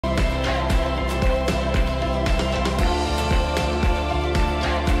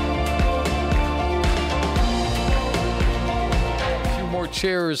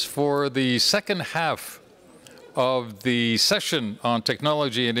chairs for the second half of the session on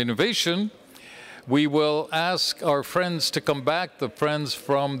technology and innovation. We will ask our friends to come back, the friends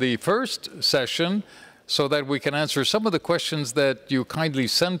from the first session, so that we can answer some of the questions that you kindly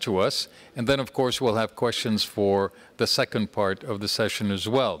send to us. And then, of course, we'll have questions for the second part of the session as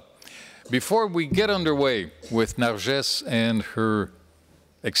well. Before we get underway with Narges and her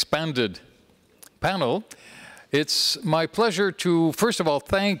expanded panel, it's my pleasure to, first of all,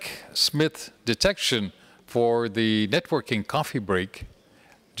 thank Smith Detection for the networking coffee break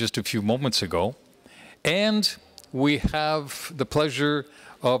just a few moments ago. And we have the pleasure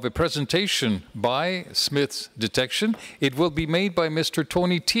of a presentation by Smith Detection. It will be made by Mr.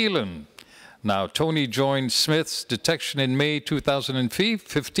 Tony Tielen. Now, Tony joined Smith's Detection in May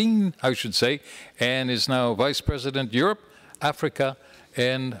 2015, I should say, and is now Vice President Europe, Africa,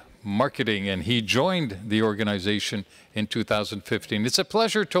 and Marketing. And he joined the organization in 2015. It's a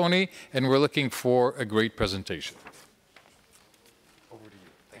pleasure, Tony, and we're looking for a great presentation. Over to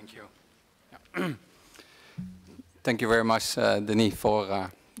you. Thank you. Yeah. Thank you very much, Denis, for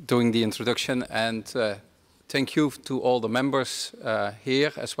doing the introduction, and thank you to all the members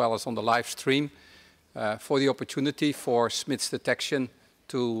here, as well as on the live stream, for the opportunity for Smith's Detection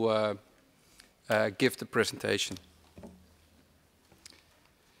to give the presentation.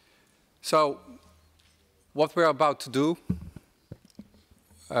 So, what we're about to do,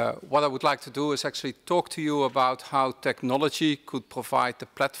 what I would like to do is actually talk to you about how technology could provide the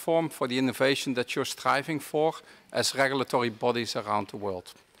platform for the innovation that you're striving for as regulatory bodies around the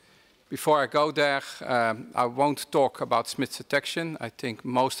world. Before I go there, I won't talk about Smith's Detection. I think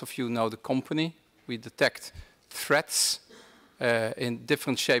most of you know the company. We detect threats in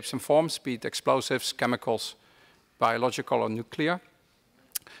different shapes and forms, be it explosives, chemicals, biological or nuclear.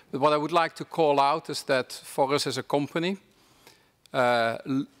 But what I would like to call out is that for us as a company,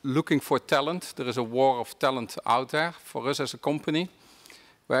 looking for talent, there is a war of talent out there. For us as a company,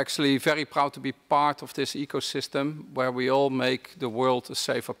 we're actually very proud to be part of this ecosystem where we all make the world a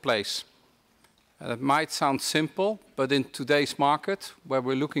safer place. And it might sound simple, but in today's market, where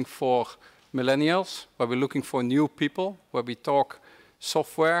we're looking for millennials, where we're looking for new people, where we talk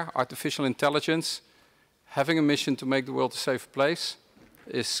software, artificial intelligence, having a mission to make the world a safer place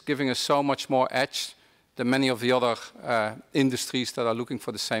is giving us so much more edge than many of the other industries that are looking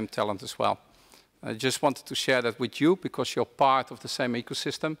for the same talent as well. I just wanted to share that with you because you're part of the same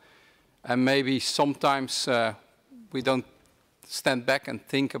ecosystem, and maybe sometimes we don't stand back and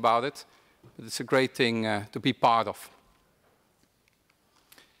think about it, but it's a great thing to be part of.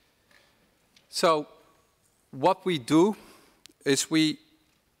 So what we do is we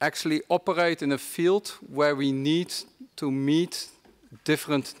actually operate in a field where we need to meet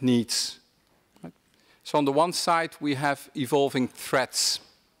different needs. So on the one side, we have evolving threats.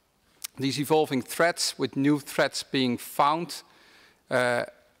 These evolving threats, with new threats being found,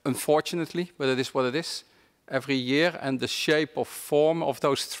 unfortunately, but it is what it is, every year, and the shape or form of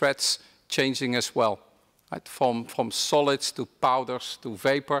those threats changing as well. Right? From solids to powders to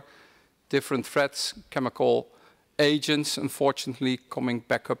vapor, different threats, chemical agents, unfortunately, coming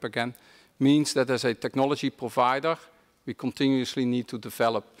back up again, means that as a technology provider, we continuously need to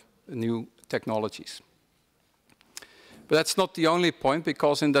develop new technologies. But that's not the only point,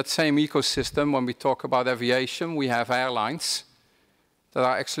 because in that same ecosystem, when we talk about aviation, we have airlines that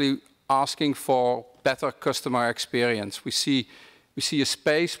are actually asking for better customer experience. We see a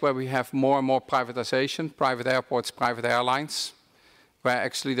space where we have more and more privatization, private airports, private airlines, where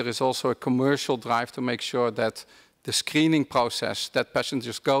actually there is also a commercial drive to make sure that the screening process that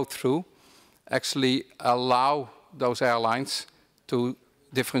passengers go through actually allow those airlines to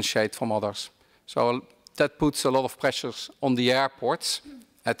differentiate from others. So that puts a lot of pressures on the airports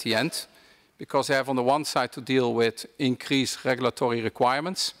at the end, because they have on the one side to deal with increased regulatory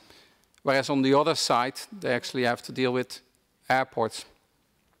requirements, whereas on the other side, they actually have to deal with airports.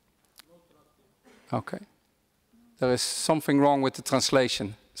 Okay. There is something wrong with the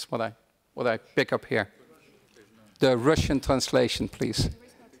translation, is what I pick up here. The Russian translation, please.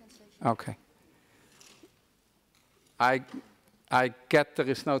 Okay. I get there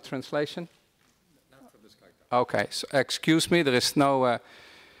is no translation. Okay, so excuse me, there is no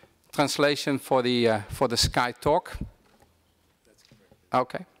translation for the SkyTalk. That's correct.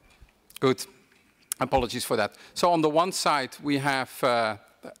 Okay, good. Apologies for that. So on the one side, we have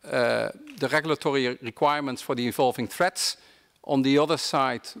the regulatory requirements for the evolving threats. On the other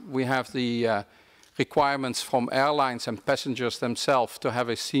side, we have the requirements from airlines and passengers themselves to have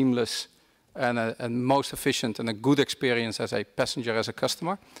a seamless and most efficient and a good experience as a passenger, as a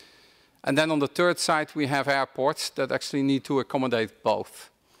customer. And then on the third side, we have airports that actually need to accommodate both.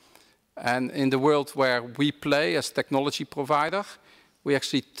 And in the world where we play as technology provider, we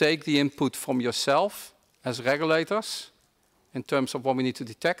actually take the input from yourself as regulators in terms of what we need to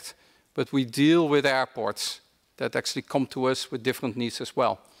detect, but we deal with airports that actually come to us with different needs as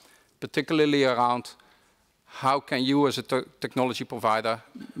well, particularly around how can you as a technology provider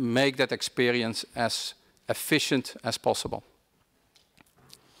make that experience as efficient as possible.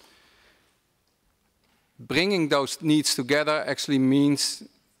 Bringing those needs together actually means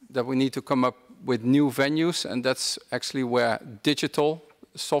that we need to come up with new venues, and that's actually where digital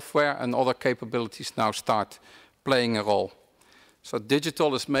software and other capabilities now start playing a role. So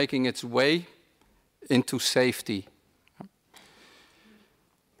digital is making its way into safety.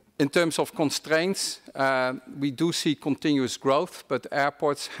 In terms of constraints, we do see continuous growth, but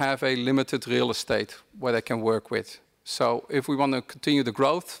airports have a limited real estate where they can work with. So if we want to continue the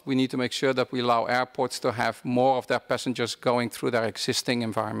growth, we need to make sure that we allow airports to have more of their passengers going through their existing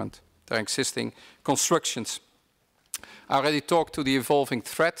environment, their existing constructions. I already talked to the evolving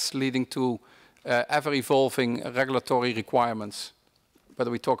threats leading to ever-evolving regulatory requirements,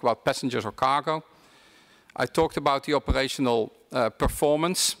 whether we talk about passengers or cargo. I talked about the operational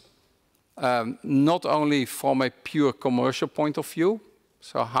performance, not only from a pure commercial point of view,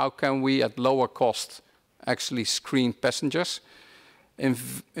 so how can we at lower cost actually screen passengers. In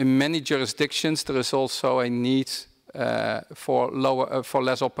many jurisdictions, there is also a need for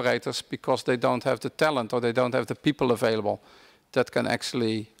less operators because they don't have the talent or they don't have the people available that can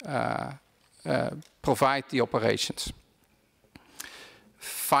actually provide the operations.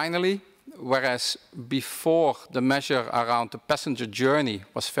 Finally, whereas before the measure around the passenger journey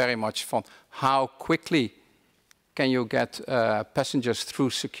was very much from how quickly can you get passengers through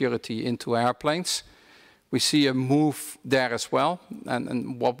security into airplanes, we see a move there as well.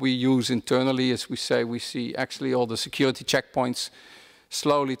 And what we use internally is we see actually all the security checkpoints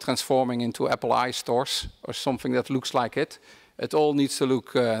slowly transforming into Apple iStores or something that looks like it. It all needs to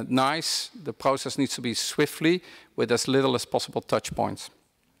look nice. The process needs to be swiftly with as little as possible touch points.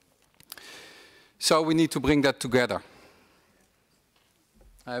 So we need to bring that together.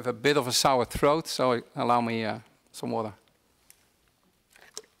 I have a bit of a sour throat, so allow me some water.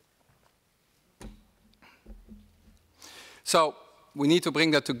 So we need to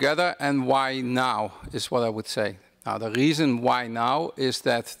bring that together, and why now is what I would say. Now, the reason why now is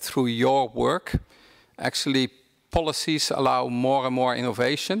that through your work, actually policies allow more and more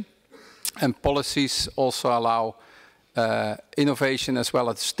innovation, and policies also allow innovation as well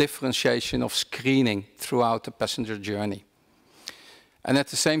as differentiation of screening throughout the passenger journey. And at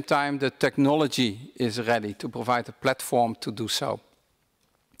the same time, the technology is ready to provide a platform to do so.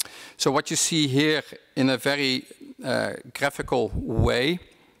 So what you see here in a very graphical way,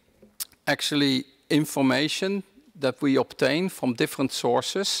 actually information that we obtain from different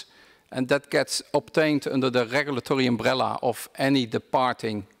sources, and that gets obtained under the regulatory umbrella of any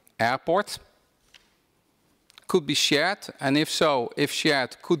departing airport, could be shared, and if so, if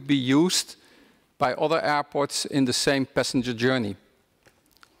shared, could be used by other airports in the same passenger journey.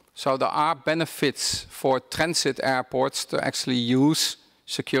 So there are benefits for transit airports to actually use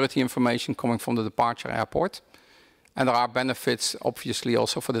security information coming from the departure airport. And there are benefits, obviously,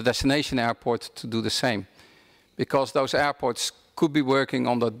 also for the destination airport to do the same. Because those airports could be working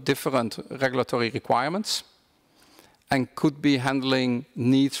on the different regulatory requirements and could be handling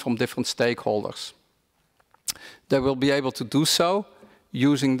needs from different stakeholders. They will be able to do so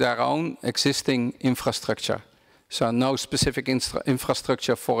using their own existing infrastructure. So no specific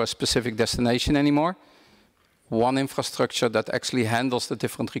infrastructure for a specific destination anymore. One infrastructure that actually handles the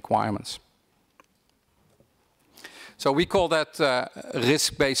different requirements. So we call that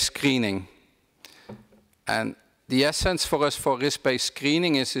risk-based screening. And the essence for us for risk-based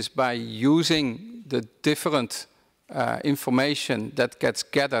screening is by using the different information that gets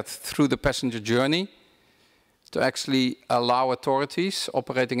gathered through the passenger journey to actually allow authorities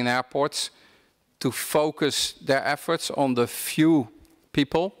operating in airports to focus their efforts on the few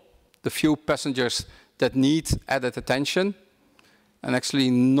people, the few passengers that need added attention, and actually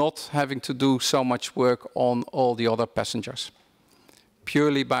not having to do so much work on all the other passengers,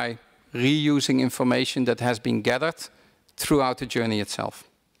 purely by reusing information that has been gathered throughout the journey itself.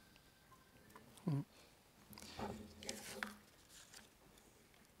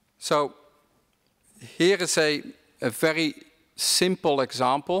 So here is a very simple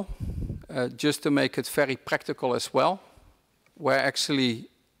example, just to make it very practical as well, where actually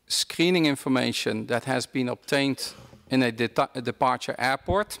screening information that has been obtained in a departure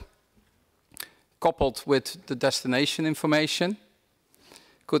airport, coupled with the destination information,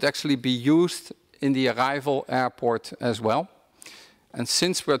 could actually be used in the arrival airport as well. And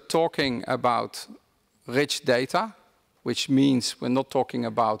since we're talking about rich data, which means we're not talking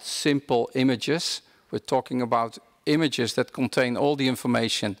about simple images, we're talking about images that contain all the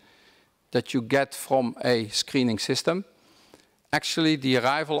information that you get from a screening system. Actually, the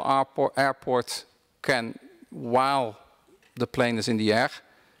arrival airport can, while the plane is in the air,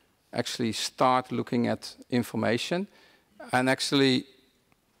 actually start looking at information, and actually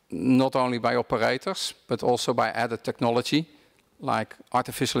not only by operators, but also by added technology, like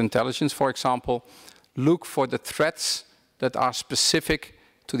artificial intelligence, for example, look for the threats that are specific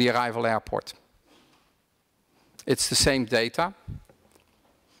to the arrival airport. It's the same data.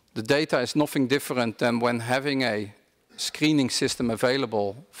 The data is nothing different than when having a screening system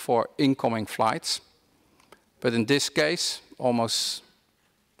available for incoming flights. But in this case, almost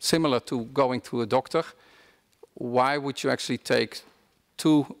similar to going to a doctor, why would you actually take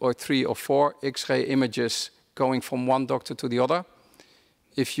 2 or 3 or 4 X-ray images going from one doctor to the other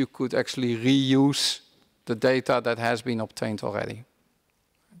if you could actually reuse the data that has been obtained already?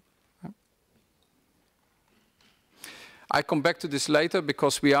 I come back to this later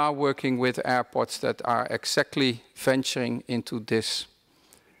because we are working with airports that are exactly venturing into this.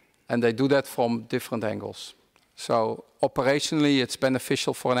 And they do that from different angles. So operationally, it's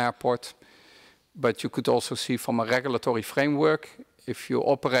beneficial for an airport. But you could also see from a regulatory framework, if you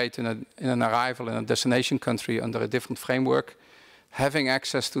operate in an arrival in a destination country under a different framework, having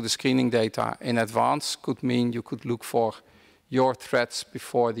access to the screening data in advance could mean you could look for your threats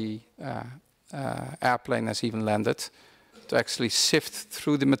before the airplane has even landed, to actually sift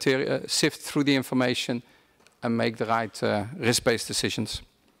through the material, sift through the information, and make the right risk-based decisions.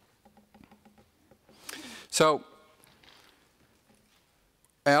 So,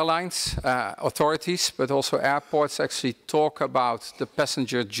 airlines, authorities, but also airports actually talk about the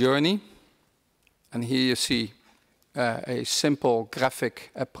passenger journey. And here you see a simple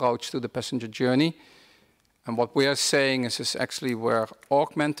graphic approach to the passenger journey. And what we are saying is actually we're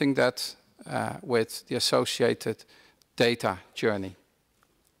augmenting that with the associated data journey.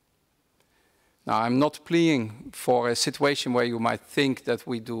 Now, I'm not pleading for a situation where you might think that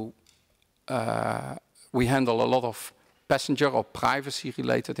we handle a lot of passenger or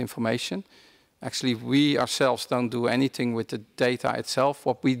privacy-related information. Actually, we ourselves don't do anything with the data itself.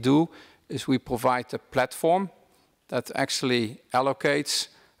 What we do is we provide a platform that actually allocates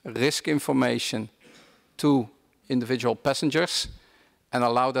risk information to individual passengers and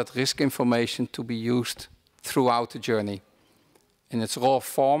allow that risk information to be used throughout the journey in its raw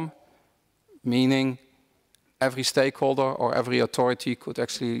form, meaning every stakeholder or every authority could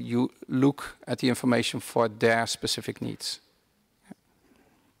actually look at the information for their specific needs.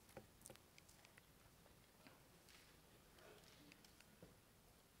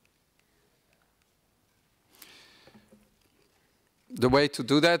 The way to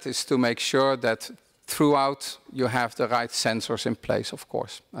do that is to make sure that throughout you have the right sensors in place, of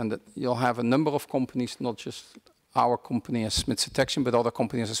course, and that you'll have a number of companies, not just our company as Smiths Detection, but other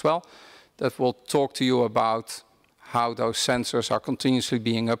companies as well, that will talk to you about how those sensors are continuously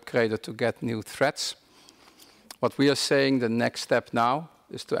being upgraded to get new threats. What we are saying the next step now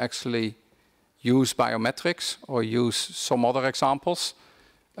is to actually use biometrics or use some other examples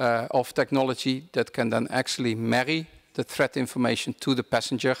of technology that can then actually marry the threat information to the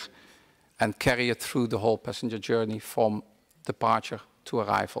passenger and carry it through the whole passenger journey from departure to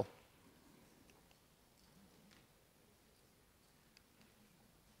arrival.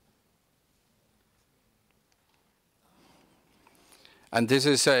 And this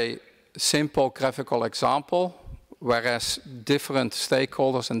is a simple graphical example, whereas different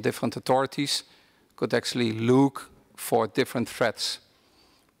stakeholders and different authorities could actually look for different threats.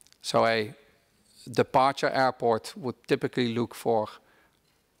 So a departure airport would typically look for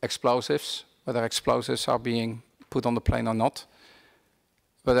explosives, whether explosives are being put on the plane or not.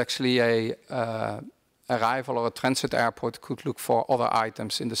 But actually a arrival or a transit airport could look for other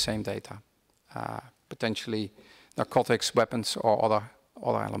items in the same data, potentially narcotics, weapons, or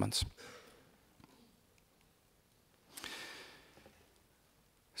other elements.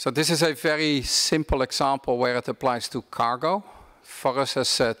 So this is a very simple example where it applies to cargo. For us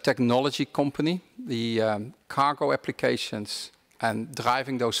as a technology company, the cargo applications and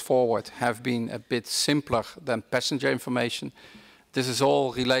driving those forward have been a bit simpler than passenger information. This is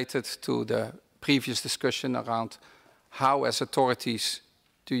all related to the previous discussion around how, as authorities,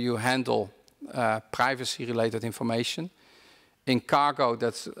 do you handle privacy-related information. In cargo,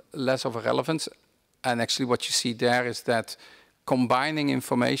 that's less of a relevance. And actually what you see there is that combining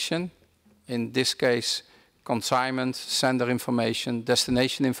information, in this case, consignment, sender information,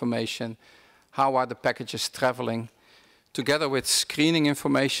 destination information, how are the packages traveling, together with screening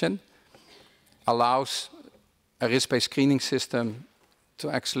information, allows a risk-based screening system to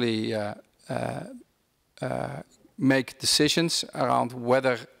actually make decisions around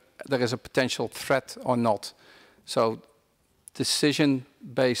whether there is a potential threat or not. So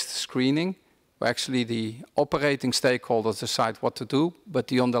decision-based screening, where actually the operating stakeholders decide what to do, but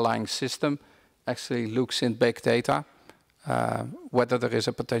the underlying system actually looks in big data whether there is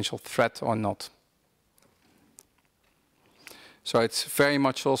a potential threat or not. So it's very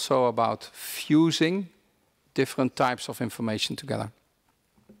much also about fusing different types of information together.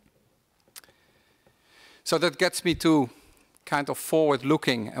 So that gets me to kind of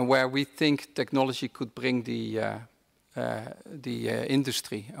forward-looking and where we think technology could bring the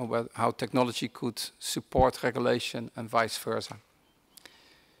industry and how technology could support regulation and vice versa.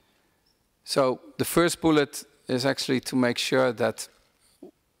 So the first bullet is actually to make sure that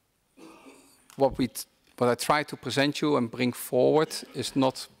what I try to present you and bring forward is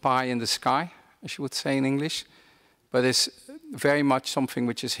not pie in the sky, as you would say in English, but is very much something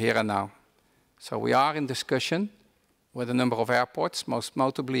which is here and now. So we are in discussion with a number of airports, most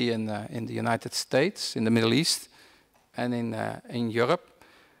notably in the United States, in the Middle East, and in Europe,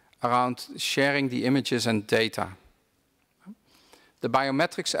 around sharing the images and data. The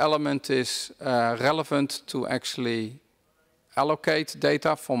biometrics element is relevant to actually allocate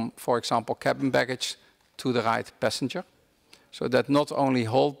data from, for example, cabin baggage to the right passenger, so that not only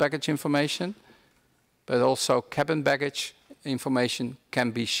hold baggage information, but also cabin baggage information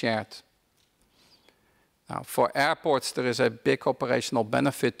can be shared. Now, for airports, there is a big operational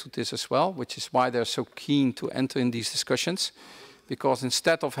benefit to this as well, which is why they're so keen to enter in these discussions, because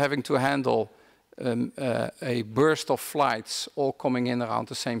instead of having to handle a burst of flights all coming in around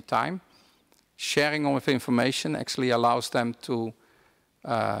the same time, sharing of information actually allows them to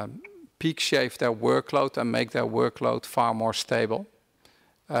peak shave their workload and make their workload far more stable.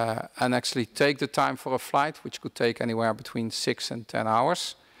 And actually take the time for a flight, which could take anywhere between 6 and 10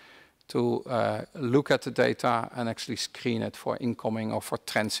 hours, to look at the data and actually screen it for incoming or for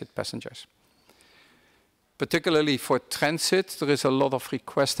transit passengers. Particularly for transit, there is a lot of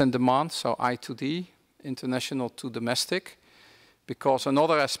request and demand, so I2D, international to domestic, because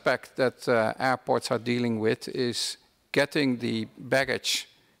another aspect that airports are dealing with is getting the baggage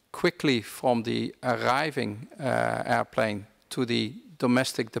quickly from the arriving airplane to the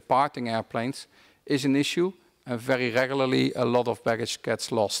domestic departing airplanes is an issue, and very regularly a lot of baggage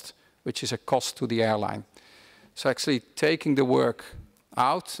gets lost, which is a cost to the airline. So actually taking the work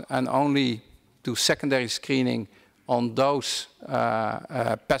out and only do secondary screening on those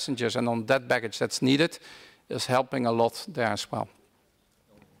passengers and on that baggage that's needed is helping a lot there as well.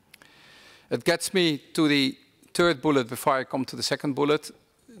 It gets me to the third bullet before I come to the second bullet.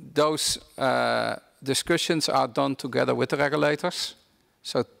 Those discussions are done together with the regulators.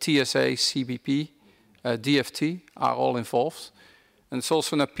 So TSA, CBP, DFT are all involved. And it's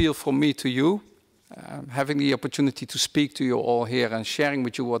also an appeal from me to you, having the opportunity to speak to you all here and sharing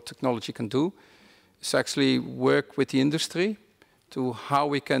with you what technology can do, is actually work with the industry to how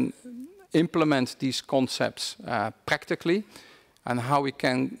we can implement these concepts practically and how we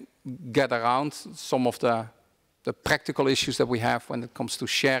can get around some of the practical issues that we have when it comes to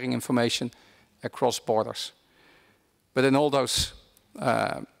sharing information across borders. But in all those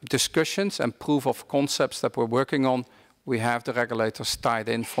discussions and proof of concepts that we're working on, we have the regulators tied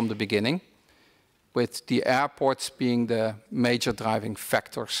in from the beginning, with the airports being the major driving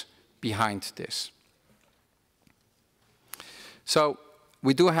factors behind this. So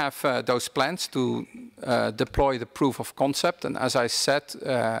we do have those plans to deploy the proof of concept, and as I said,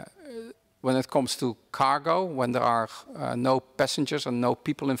 when it comes to cargo, when there are no passengers and no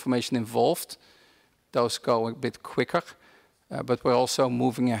people information involved, those go a bit quicker. But we're also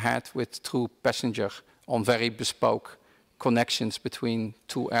moving ahead with true passenger on very bespoke connections between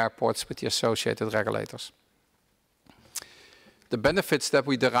two airports with the associated regulators. The benefits that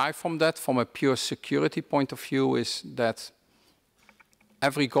we derive from that, from a pure security point of view, is that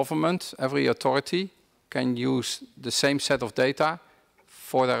every government, every authority can use the same set of data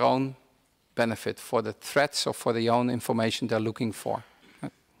for their own benefit, for the threats or for the own information they're looking for.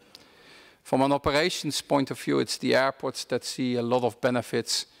 From an operations point of view, it's the airports that see a lot of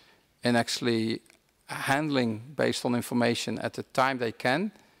benefits in actually handling based on information at the time they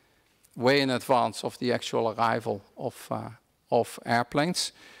can, way in advance of the actual arrival of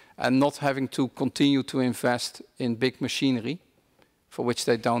airplanes, and not having to continue to invest in big machinery for which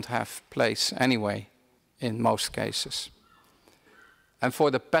they don't have place anyway in most cases. And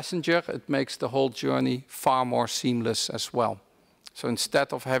for the passenger, it makes the whole journey far more seamless as well. So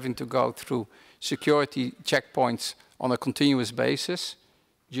instead of having to go through security checkpoints on a continuous basis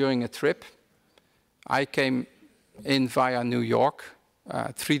during a trip, I came in via New York,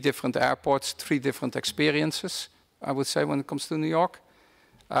 3 different airports, 3 different experiences, I would say, when it comes to New York.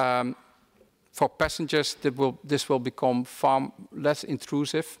 For passengers, this will become far less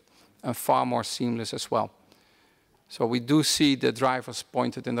intrusive and far more seamless as well. So we do see the drivers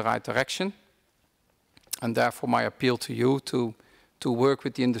pointed in the right direction. And therefore, my appeal to you to work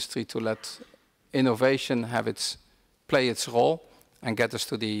with the industry to let innovation play its role and get us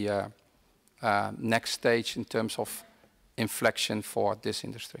to the next stage in terms of inflection for this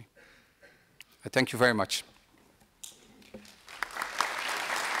industry. I thank you very much.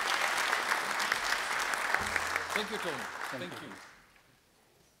 Thank you, Tony. Thank you.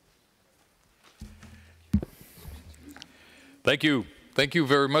 Thank you. Thank you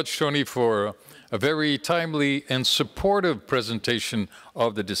very much, Tony, for a very timely and supportive presentation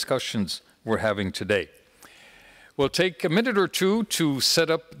of the discussions we're having today. We'll take a minute or two to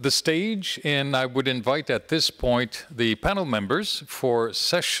set up the stage, and I would invite at this point the panel members for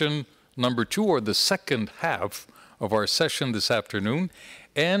session number 2, or the second half of our session this afternoon.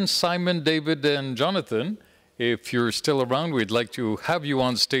 And Simon, David, and Jonathan, if you're still around, we'd like to have you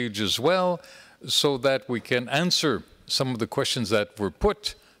on stage as well so that we can answer some of the questions that were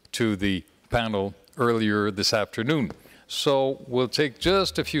put to the panel earlier this afternoon. So we'll take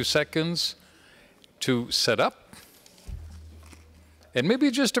just a few seconds to set up. And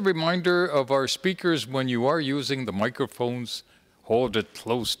maybe just a reminder of our speakers, when you are using the microphones, hold it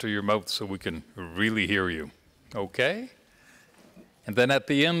close to your mouth so we can really hear you. Okay? And then at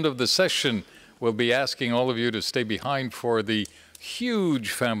the end of the session, we'll be asking all of you to stay behind for the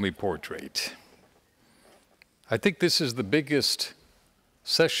huge family portrait. I think this is the biggest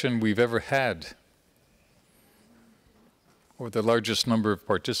session we've ever had, or the largest number of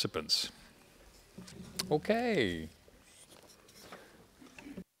participants. Okay.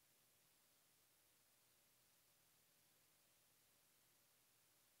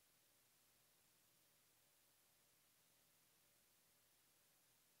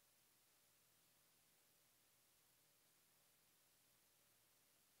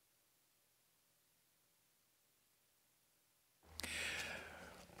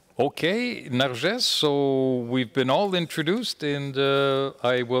 Okay, Narges, so we've been all introduced, and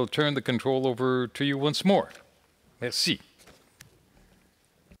I will turn the control over to you once more. Merci.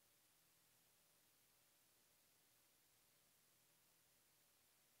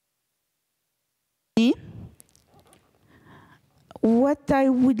 What I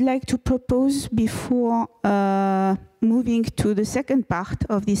would like to propose before moving to the second part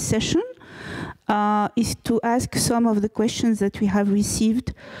of this session is to ask some of the questions that we have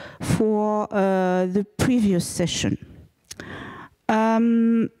received for the previous session.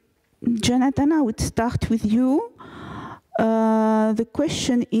 Jonathan, I would start with you. The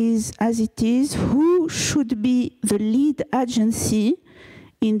question is, as it is, who should be the lead agency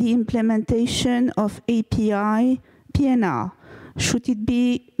in the implementation of API PNR? Should it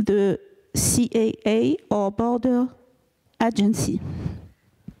be the CAA or border agency?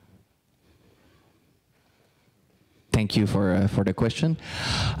 Thank you for the question.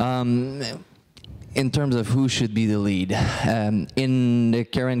 In terms of who should be the lead, in the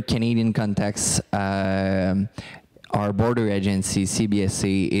current Canadian context, our border agency,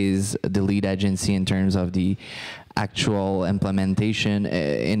 CBSA, is the lead agency in terms of the actual implementation,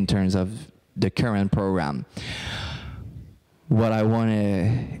 in terms of the current program. What I want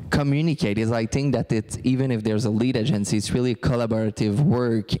to communicate is I think that it's, even if there's a lead agency, it's really collaborative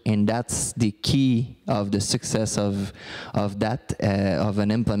work, and that's the key of the success of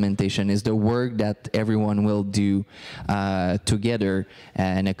an implementation, is the work that everyone will do together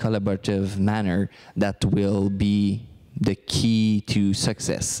in a collaborative manner that will be the key to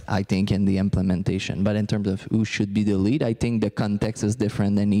success, I think, in the implementation. But in terms of who should be the lead, I think the context is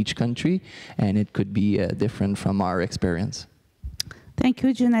different in each country, and it could be different from our experience. Thank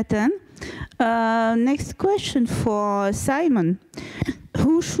you, Jonathan. Next question for Simon.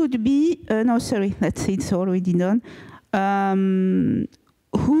 Who should be, no, sorry, that's it's already done.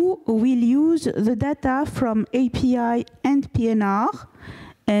 Who will use the data from API and PNR,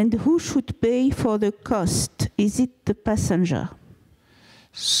 and who should pay for the cost? Is it the passenger?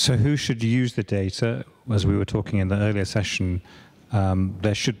 So who should use the data? As we were talking in the earlier session,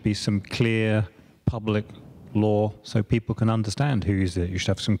 there should be some clear public law so people can understand who uses it. You should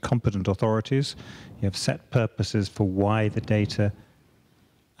have some competent authorities. You have set purposes for why the data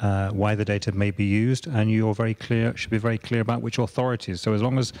why the data may be used, and you're very clear, should be very clear about which authorities. So as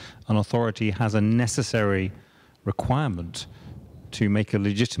long as an authority has a necessary requirement to make a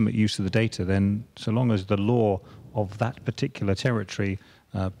legitimate use of the data, then so long as the law of that particular territory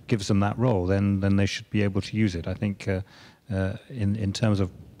gives them that role, then they should be able to use it. I think in terms of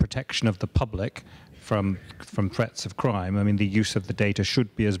protection of the public from threats of crime, I mean, the use of the data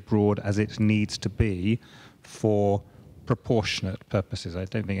should be as broad as it needs to be for proportionate purposes. I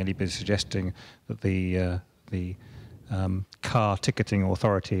don't think anybody's suggesting that the car ticketing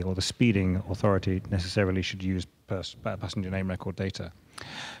authority or the speeding authority necessarily should use passenger name record data.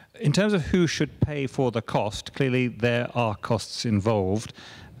 In terms of who should pay for the cost, clearly there are costs involved,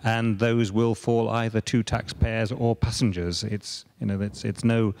 and those will fall either to taxpayers or passengers. It's, you know, there's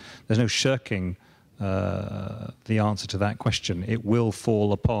no shirking the answer to that question. It will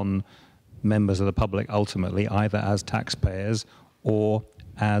fall upon members of the public ultimately, either as taxpayers or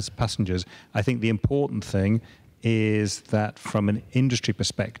as passengers. I think the important thing is that from an industry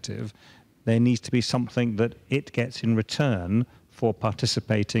perspective, there needs to be something that it gets in return for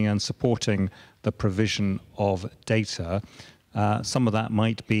participating and supporting the provision of data. Some of that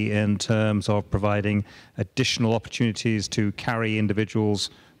might be in terms of providing additional opportunities to carry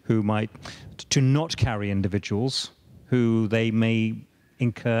individuals who to not carry individuals who they may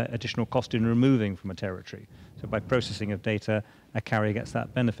incur additional cost in removing from a territory. So by processing of data, a carrier gets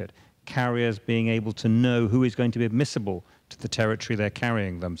that benefit. Carriers being able to know who is going to be admissible to the territory they're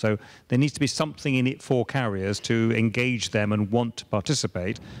carrying them. So there needs to be something in it for carriers to engage them and want to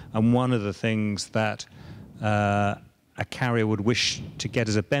participate. And one of the things that a carrier would wish to get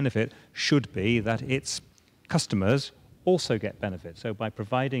as a benefit should be that its customers also get benefit. So by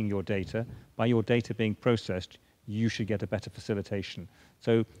providing your data, by your data being processed, you should get a better facilitation.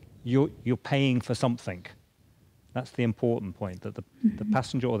 So you're paying for something. That's the important point, that the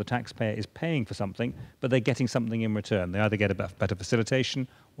passenger or the taxpayer is paying for something, but they're getting something in return. They either get a better facilitation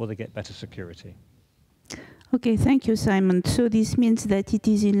or they get better security. Okay, thank you, Simon. So this means that it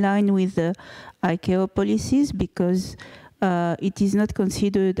is in line with the ICAO policies, because it is not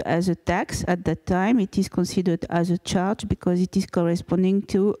considered as a tax at that time. It is considered as a charge because it is corresponding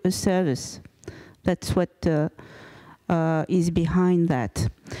to a service. That's what is behind that.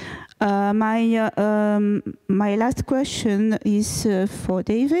 My last question is for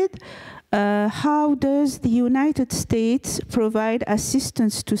David. How does the United States provide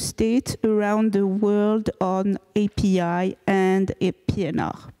assistance to states around the world on API and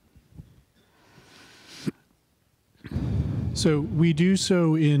PNR? So we do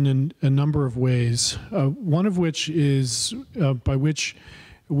so in a number of ways. One of which is by which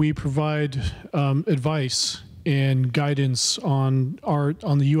we provide advice and guidance on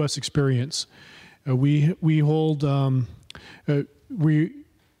the U.S. experience. We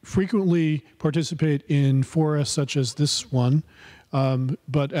frequently participate in forums such as this one,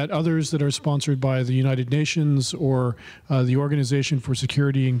 but at others that are sponsored by the United Nations or the Organization for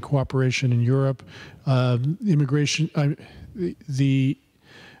Security and Cooperation in Europe,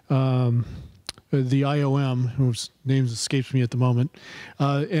 the IOM, whose name escapes me at the moment,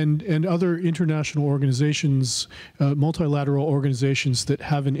 and other international organizations, multilateral organizations that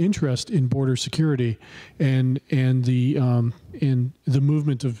have an interest in border security and the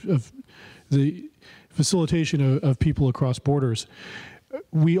movement of the facilitation of people across borders.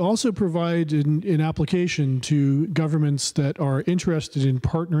 We also provide an application to governments that are interested in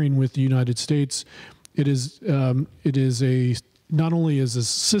partnering with the United States. It is not only as a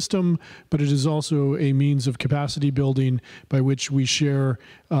system, but it is also a means of capacity building by which we share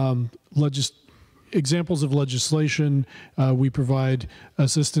examples of legislation. We provide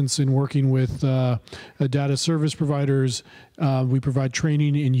assistance in working with data service providers. We provide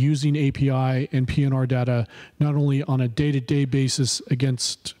training in using API and PNR data, not only on a day-to-day basis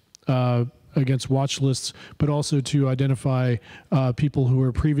against watch lists, but also to identify people who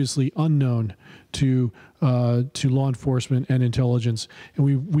are previously unknown to law enforcement and intelligence. And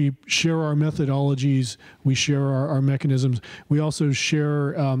we share our methodologies, we share our mechanisms. We also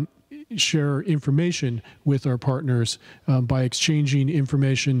share information with our partners by exchanging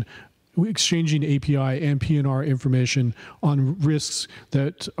information, exchanging API and PNR information on risks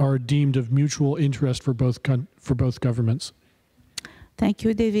that are deemed of mutual interest for both governments. Thank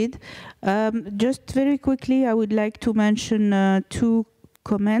you, David. Just very quickly, I would like to mention two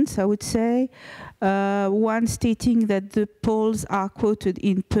comments, I would say. One stating that the polls are quoted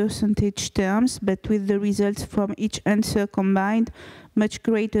in percentage terms, but with the results from each answer combined much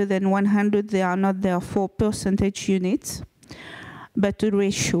greater than 100, they are not therefore percentage units. but a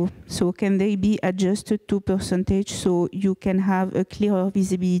ratio. So can they be adjusted to percentage so you can have a clearer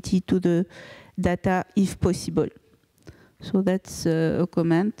visibility to the data if possible? So that's a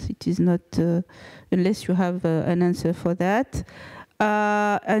comment. It is not, unless you have an answer for that.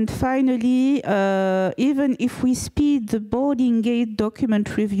 And finally, even if we speed the boarding gate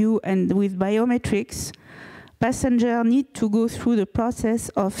document review and with biometrics, passengers need to go through the process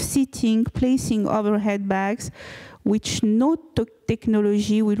of seating, placing overhead bags, which no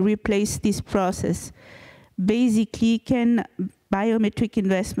technology will replace this process. Basically, can biometric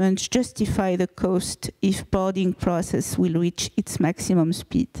investments justify the cost if boarding process will reach its maximum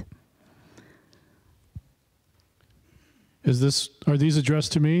speed? Are these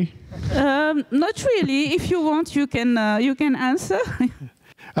addressed to me? Not really. If you want, you can answer.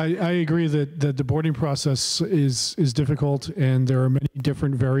 I agree that the boarding process is difficult and there are many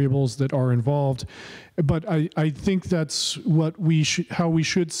different variables that are involved. But I think that's what how we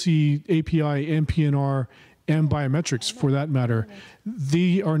should see API, MPNR, and biometrics for that matter.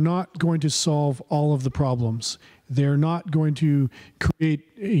 They are not going to solve all of the problems. They're not going to create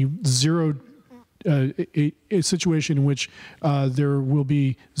a situation in which there will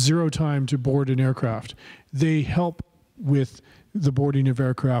be zero time to board an aircraft. They help with the boarding of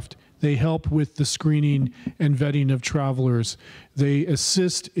aircraft. They help with the screening and vetting of travelers. They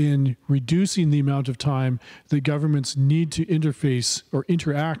assist in reducing the amount of time that governments need to interface or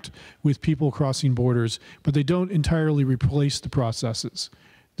interact with people crossing borders, but they don't entirely replace the processes.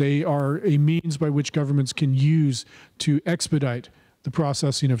 They are a means by which governments can use to expedite the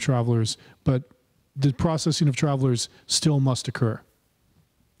processing of travelers, but the processing of travelers still must occur.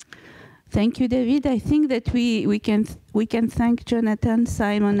 Thank you, David. I think that we can thank Jonathan,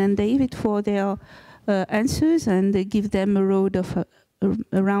 Simon, and David for their answers and give them a round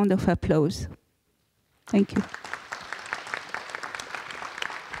of applause. Thank you.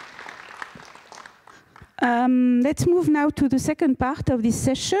 Let's move now to the second part of this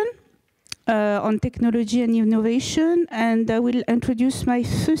session on technology and innovation, and I will introduce my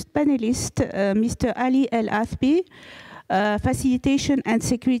first panelist, Mr. Ali El Athbi, Facilitation and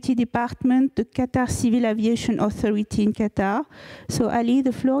Security Department, the Qatar Civil Aviation Authority in Qatar. So Ali,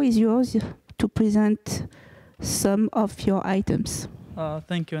 the floor is yours to present some of your items.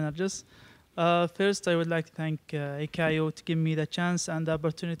 Thank you, Narges. First, I would like to thank ICAO to give me the chance and the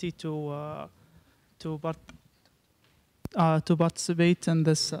opportunity to participate in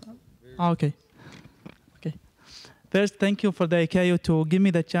this. Okay. First, thank you for the ICAO to give me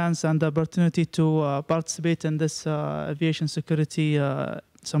the chance and the opportunity to participate in this Aviation Security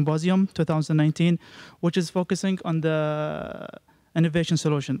Symposium 2019, which is focusing on the innovation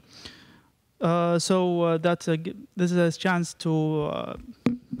solution. This is a chance to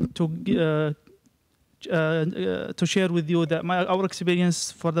share with you our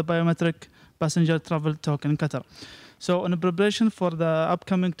experience for the biometric passenger travel token in Qatar. So in preparation for the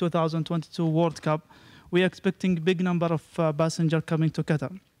upcoming 2022 World Cup, we are expecting a big number of passengers coming to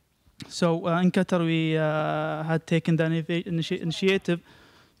Qatar. So in Qatar, we had taken the initiative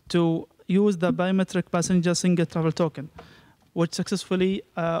to use the biometric passenger single travel token, which successfully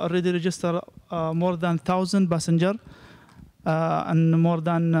already registered more than 1,000 passengers and more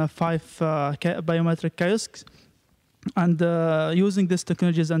than 5 biometric kiosks. And using these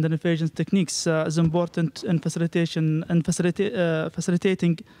technologies and innovation techniques is important in facilitating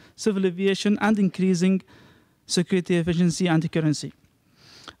civil aviation and increasing security efficiency and accuracy.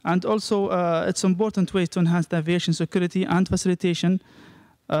 And also, it's an important way to enhance the aviation security and facilitation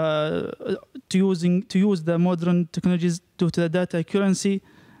to use the modern technologies due to the data accuracy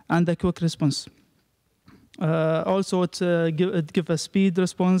and the quick response. Also, it gives a speed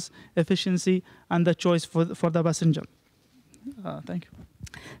response, efficiency, and the choice for the passenger. Thank you.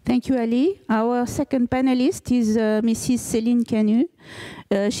 Thank you, Ali. Our second panelist is Mrs. Céline Canu.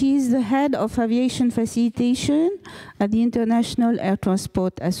 She is the head of aviation facilitation at the International Air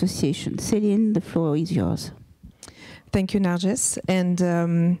Transport Association. Céline, the floor is yours. Thank you, Narges. And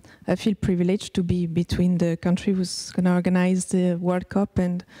I feel privileged to be between the country who's going to organize the World Cup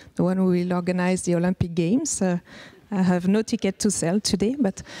and the one who will organize the Olympic Games. I have no ticket to sell today,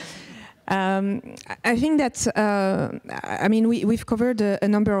 but I think that, I mean, we've covered a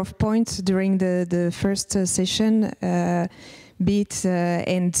number of points during the first session, and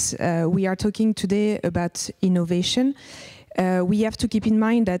we are talking today about innovation. We have to keep in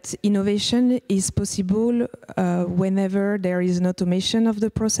mind that innovation is possible whenever there is an automation of the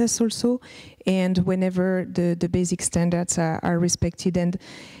process also, and whenever the basic standards are respected.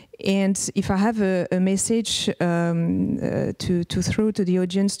 And if I have a message to throw to the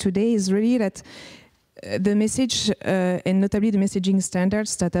audience today is really that the message, and notably the messaging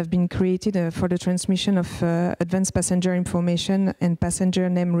standards that have been created for the transmission of advanced passenger information and passenger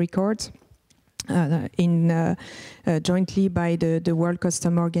name records jointly by the World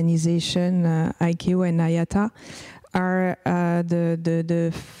Customs Organization, ICAO and IATA, are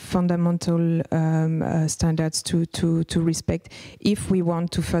the fundamental standards to respect if we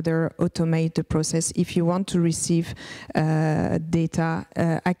want to further automate the process, if you want to receive data,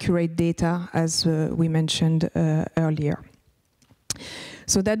 accurate data, as we mentioned earlier.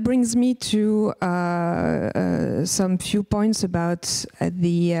 So that brings me to some few points about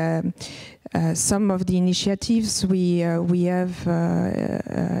some of the initiatives we have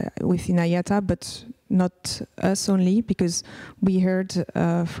within IATA, but not us only, because we heard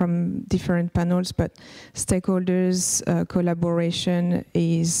from different panels, but stakeholders' collaboration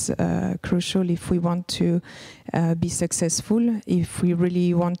is crucial if we want to be successful, if we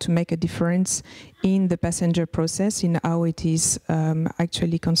really want to make a difference in the passenger process, in how it is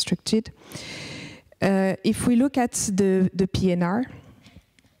actually constructed. If we look at the PNR,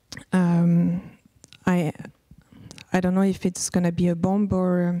 I don't know if it's going to be a bomb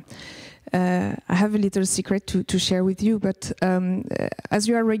or I have a little secret to share with you, but as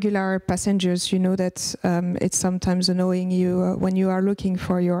you are regular passengers, you know that it's sometimes annoying you when you are looking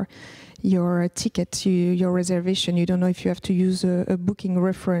for your ticket, your reservation. You don't know if you have to use a booking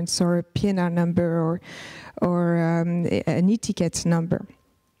reference or a PNR number or an e-ticket number.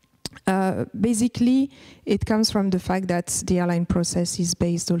 Basically, it comes from the fact that the airline process is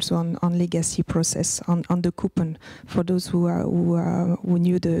based also on legacy process, on the coupon, for those who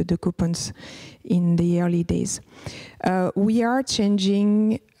knew the coupons in the early days. We are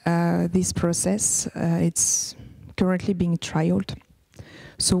changing this process. It's currently being trialed.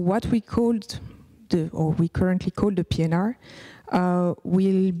 So what we called we currently call the PNR,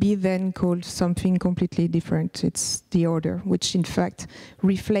 will be then called something completely different. It's the order, which in fact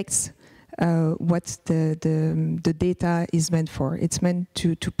reflects what the data is meant for. It's meant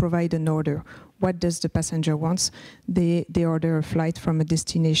to provide an order. What does the passenger want? They order a flight from a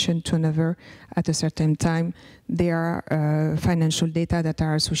destination to another at a certain time. There are financial data that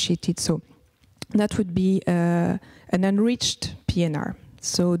are associated. So that would be an enriched PNR.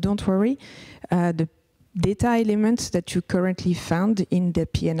 So don't worry. The data elements that you currently found in the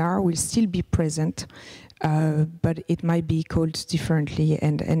PNR will still be present, but it might be called differently,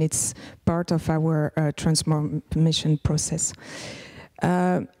 and it's part of our transformation process.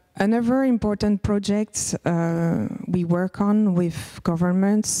 Another important project we work on with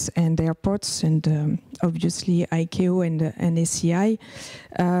governments and airports, and obviously ICAO and ACI,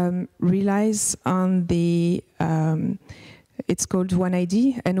 relies on the, it's called One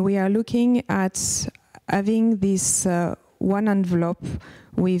ID, and we are looking at having this one envelope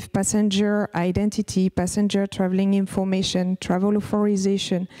with passenger identity, passenger traveling information, travel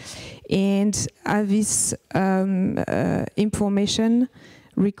authorization, and have this information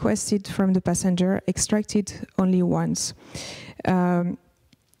requested from the passenger, extracted only once.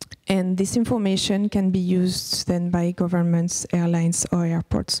 And this information can be used then by governments, airlines, or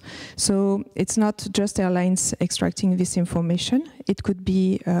airports. So it's not just airlines extracting this information, it could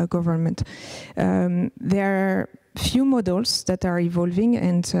be government. There are few models that are evolving,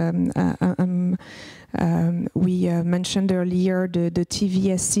 and we mentioned earlier the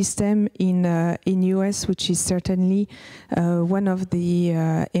TVS system in US, which is certainly one of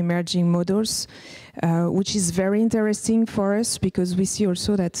the emerging models, which is very interesting for us because we see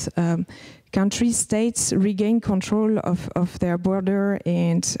also that country states regain control of their border,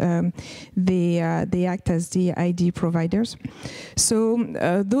 and they act as the ID providers. So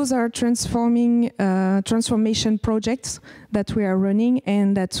those are transformation projects that we are running,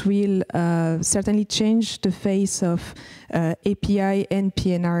 and that will certainly change the face of API and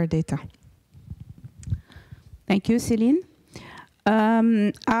PNR data. Thank you, Céline.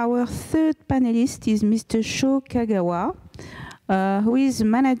 Our third panelist is Mr. Sho Kagawa, who is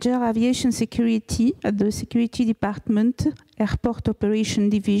Manager Aviation Security at the Security Department Airport Operation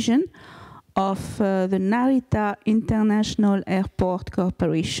Division of the Narita International Airport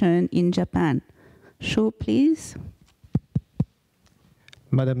Corporation in Japan. Sho, please.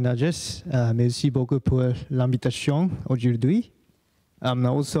 Madame Nages, merci beaucoup pour l'invitation aujourd'hui.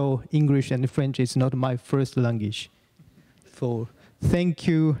 Also, English and French is not my first language. So thank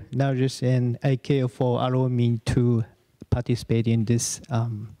you, Nages and ICAO, for allowing me to participate in this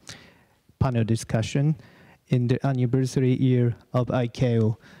panel discussion in the anniversary year of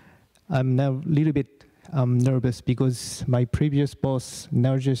ICAO. I'm now a little bit nervous because my previous boss,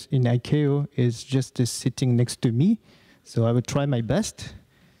 Nages in ICAO, is just sitting next to me. So I will try my best.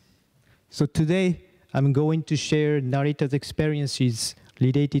 So today, I'm going to share narrator's experiences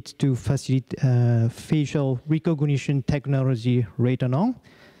related to facial recognition technology later on,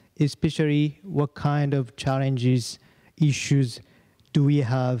 especially what kind of challenges, issues do we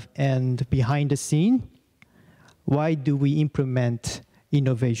have, and behind the scene, why do we implement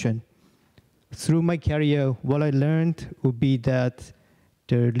innovation? Through my career, what I learned would be that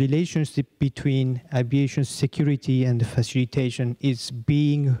the relationship between aviation security and facilitation is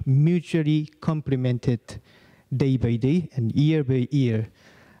being mutually complemented day by day and year by year.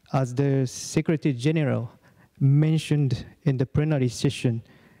 As the Secretary General mentioned in the plenary session,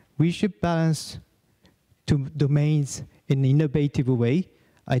 we should balance two domains in an innovative way.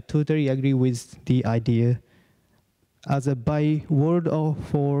 I totally agree with the idea. As a byword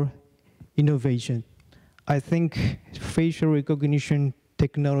for innovation, I think facial recognition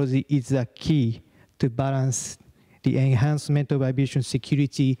technology is a key to balance the enhancement of aviation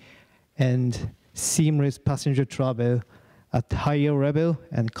security and seamless passenger travel at higher level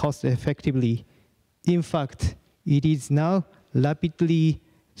and cost effectively. In fact, it is now rapidly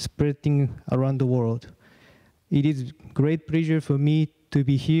spreading around the world. It is great pleasure for me to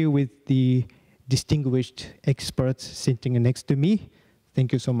be here with the distinguished experts sitting next to me.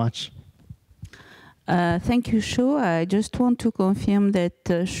 Thank you so much. Thank you, Sho. I just want to confirm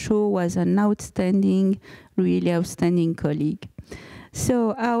that Sho was an outstanding, really outstanding colleague.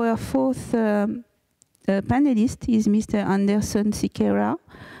 So our fourth panelist is Mr. Anderson Siqueira,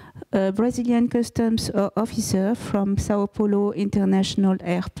 a Brazilian customs officer from Sao Paulo International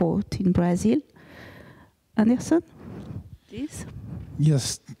Airport in Brazil. Anderson, please.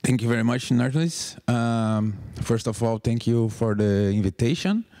 Yes, thank you very much, Narcis. First of all, thank you for the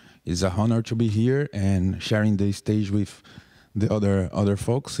invitation. It's an honor to be here and sharing the stage with the other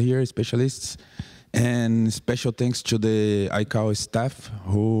folks here, specialists. And special thanks to the ICAO staff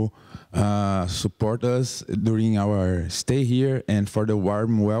who support us during our stay here and for the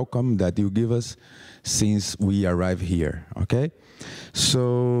warm welcome that you give us since we arrived here, okay?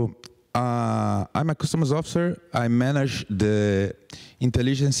 So I'm a customs officer. I manage the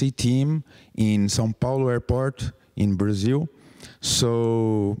intelligence team in São Paulo Airport in Brazil.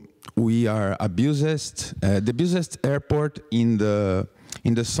 So we are the busiest airport in the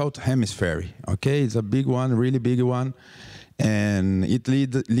South Hemisphere. Okay, it's a big one, really big one, and it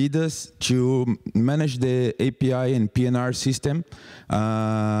lead us to manage the API and PNR system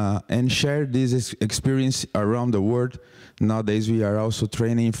and share this experience around the world. Nowadays, we are also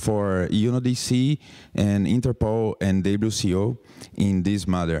training for UNODC and Interpol and WCO in this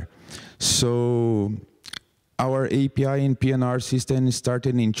matter. So our API and PNR system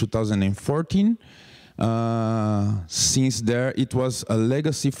started in 2014. Since there, it was a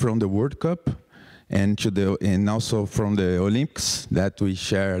legacy from the World Cup and also from the Olympics that we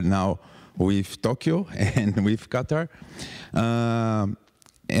share now with Tokyo and with Qatar.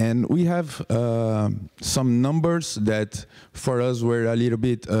 And we have some numbers that for us were a little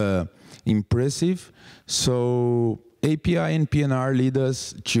bit impressive. So API and PNR lead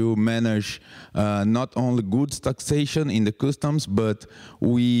us to manage not only goods taxation in the customs, but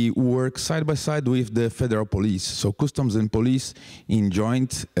we work side by side with the federal police. So customs and police in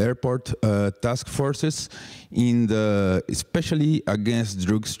joint airport task forces, especially against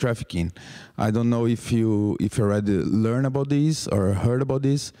drugs trafficking. I don't know if you already learned about this or heard about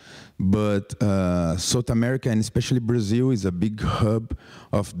this, but South America and especially Brazil is a big hub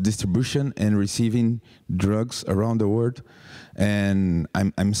of distribution and receiving drugs around the world. And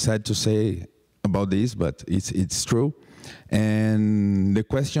I'm sad to say about this, but it's true. And the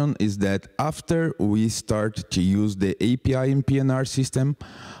question is that after we start to use the API and PNR system,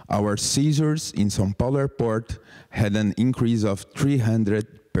 our seizures in São Paulo Airport had an increase of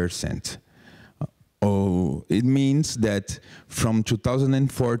 300%. Oh, it means that from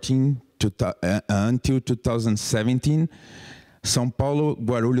 2014 until 2017, São Paulo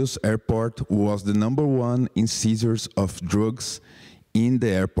Guarulhos Airport was the #1 in seizures of drugs in the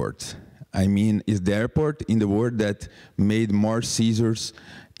airport. I mean, it's the airport in the world that made more seizures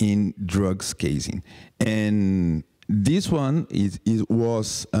in drugs casing. And this one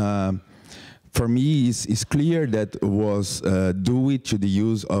was, for me, is clear that it was due to the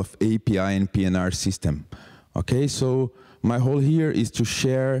use of API and PNR system. Okay, so my goal here is to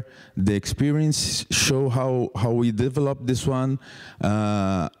share the experience, show how we developed this one,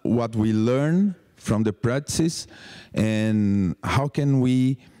 what we learn from the practices, and how can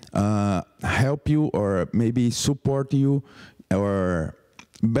we help you or maybe support you, or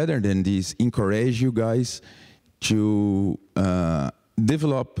better than this, encourage you guys to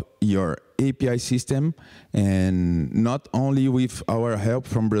develop your API system, and not only with our help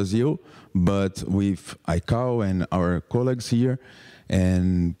from Brazil, but with ICAO and our colleagues here,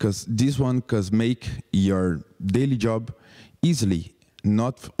 and because this one can make your daily job easily,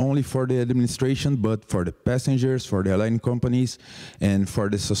 not only for the administration, but for the passengers, for the airline companies, and for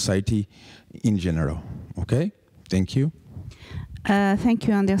the society in general. Okay, thank you. Thank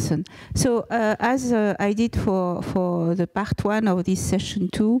you, Anderson. So as I did for the part 1 of this session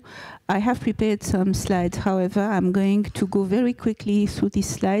 2, I have prepared some slides. However, I'm going to go very quickly through these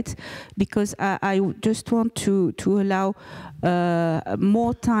slides because I just want to allow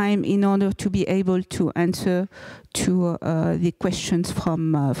more time in order to be able to answer to the questions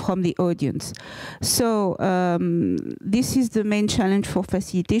from the audience. So this is the main challenge for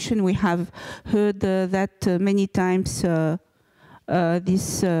facilitation. We have heard that many times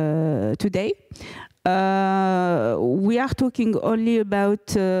today. We are talking only about,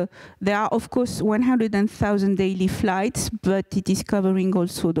 there are of course 100,000 daily flights, but it is covering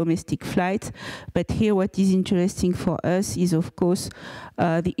also domestic flights. But here what is interesting for us is of course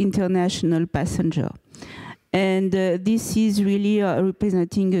the international passenger. And this is really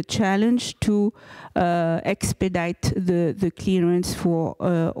representing a challenge to expedite the clearance for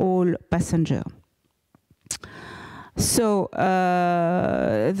all passengers. So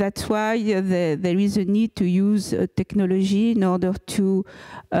that's why there is a need to use technology in order to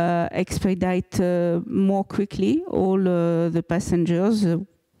expedite more quickly all the passengers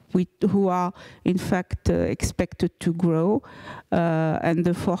who are in fact expected to grow, and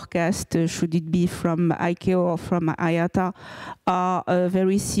the forecast, should it be from ICAO or from IATA, are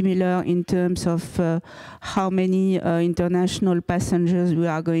very similar in terms of how many international passengers we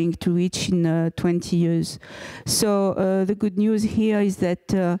are going to reach in 20 years. So the good news here is that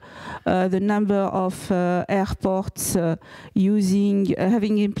the number of airports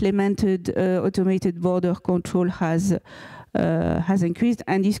having implemented automated border control has increased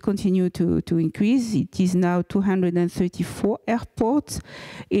and is continued to increase. It is now 234 airports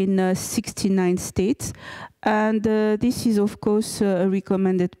in 69 states. And this is, of course, a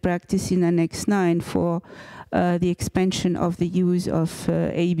recommended practice in Annex 9 for the expansion of the use of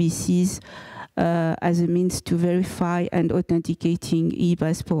ABCs as a means to verify and authenticating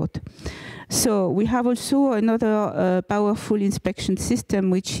e-passport. So we have also another powerful inspection system,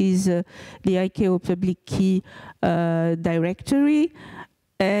 which is the ICAO Public Key Directory.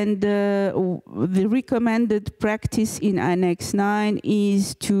 And the recommended practice in Annex 9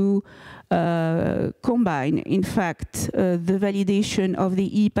 is to combine, in fact, the validation of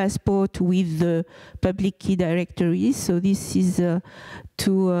the e-passport with the public key directory. So this is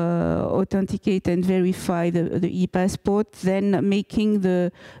to authenticate and verify the e-passport, then making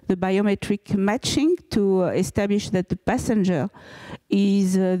the biometric matching to establish that the passenger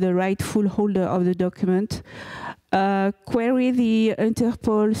is the rightful holder of the document. Query the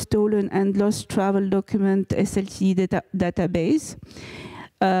Interpol Stolen and Lost Travel Document SLT database,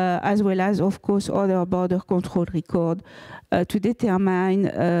 as well as, of course, other border control record to determine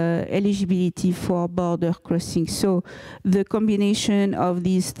eligibility for border crossing. So the combination of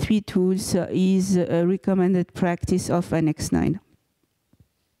these three tools is a recommended practice of Annex 9.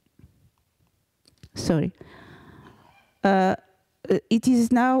 Sorry. It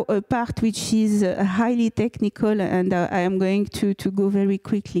is now a part which is highly technical, and I am going to go very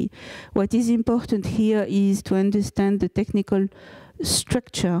quickly. What is important here is to understand the technical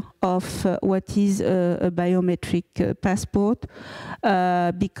structure of what is a biometric passport,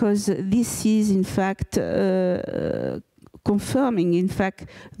 because this is in fact confirming, in fact,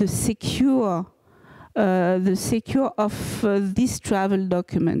 the secure of this travel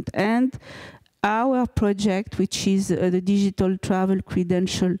document. And our project, which is the digital travel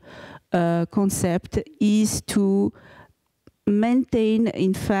credential concept, is to maintain,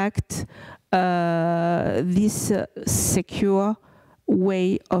 in fact, this secure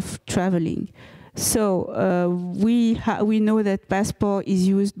way of traveling. So we know that passport is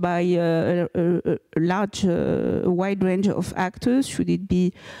used by a wide range of actors, should it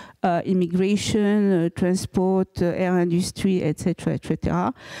be immigration, transport, air industry, etc.,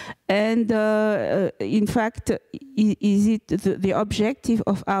 etc. And in fact, is it the objective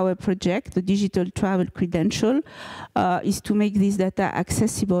of our project, the digital travel credential, is to make this data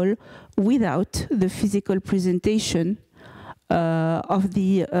accessible without the physical presentation of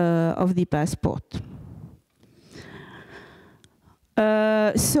the passport.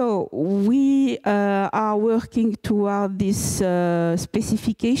 So we are working toward these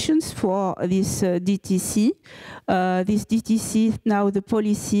specifications for this DTC. This DTC, now the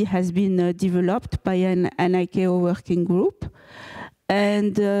policy has been developed by an ICAO working group.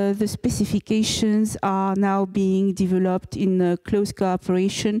 and the specifications are now being developed in close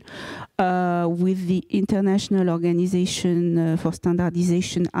cooperation with the International Organization for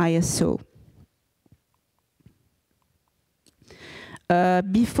Standardization, ISO.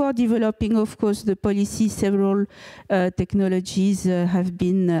 Before developing, of course, the policy, several technologies have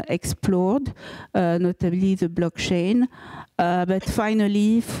been explored, notably the blockchain. But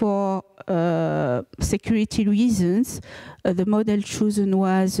finally, for security reasons, the model chosen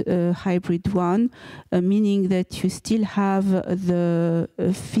was a hybrid one, meaning that you still have the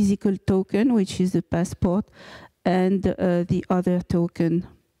physical token, which is the passport, and the other token.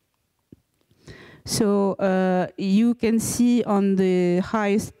 So you can see on the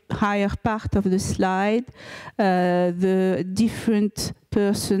higher part of the slide the different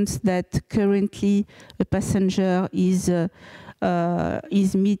persons that currently a passenger is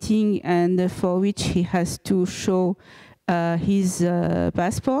meeting and for which he has to show his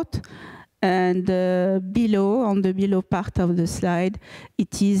passport. And below, on the below part of the slide,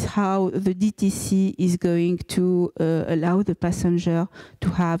 it is how the DTC is going to allow the passenger to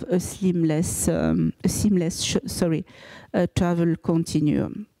have a seamless travel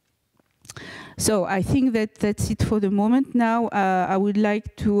continuum. So I think that that's it for the moment. Now I would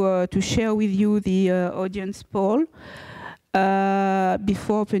like to share with you the audience poll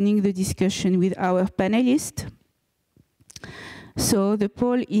before opening the discussion with our panelists. So the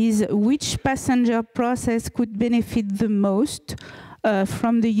poll is, which passenger process could benefit the most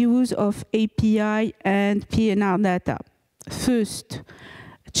from the use of API and PNR data? First,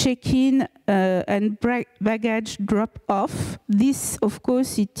 check-in and baggage drop-off. This, of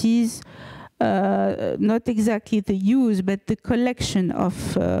course, it is not exactly the use, but the collection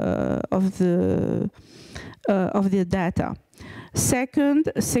of the data. Second,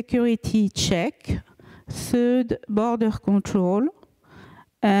 security check. Third, border control,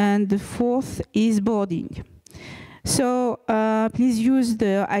 and the fourth is boarding. So please use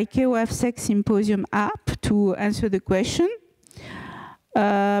the ICAO AFSEC Symposium app to answer the question.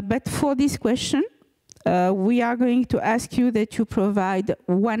 But for this question, we are going to ask you that you provide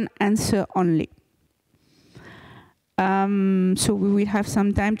one answer only. So we will have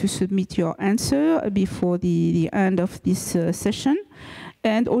some time to submit your answer before the end of this session.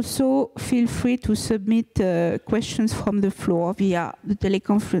 And also feel free to submit questions from the floor via the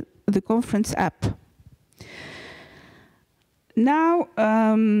conference app. Now,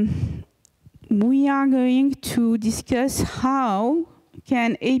 we are going to discuss how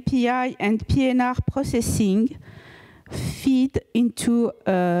can API and PNR processing feed into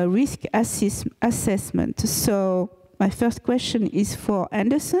risk assessment. So my first question is for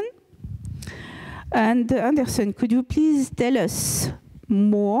Anderson. And Anderson, could you please tell us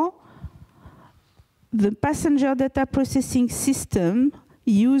more the passenger data processing system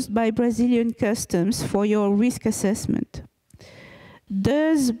used by Brazilian customs for your risk assessment?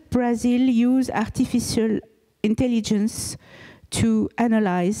 Does Brazil use artificial intelligence to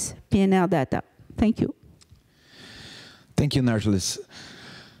analyze PNR data? Thank you. Thank you, Nargeles.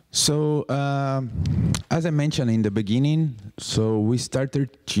 So, as I mentioned in the beginning, so we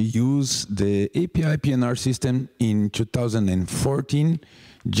started to use the API PNR system in 2014,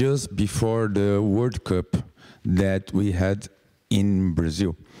 just before the World Cup that we had in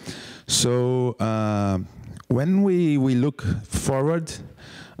Brazil. So, when we look forward,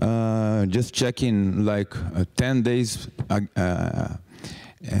 just checking like 10 days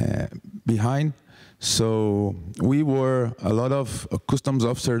behind, so we were a lot of customs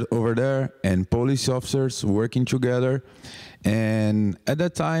officers over there and police officers working together. And at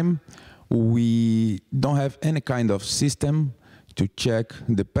that time, we don't have any kind of system to check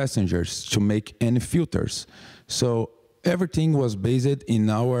the passengers, to make any filters. So everything was based in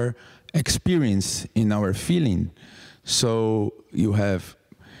our experience, in our feeling. So you have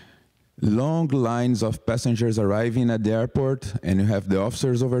long lines of passengers arriving at the airport, and you have the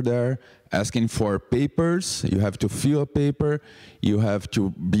officers over there asking for papers. You have to fill a paper, you have to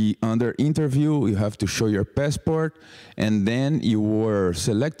be under interview, you have to show your passport, and then you were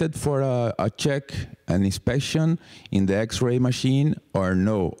selected for a check, an inspection in the X-ray machine, or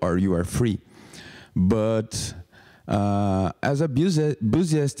no, or you are free. But as a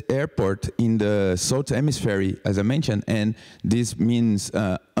busiest airport in the South Hemisphere, as I mentioned, and this means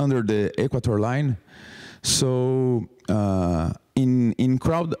under the equator line, so in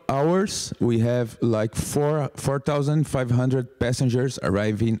crowd hours, we have like 4,500 passengers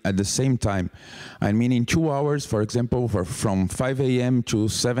arriving at the same time. I mean, in 2 hours, for example, from 5 a.m. to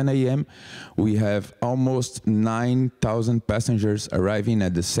 7 a.m., we have almost 9,000 passengers arriving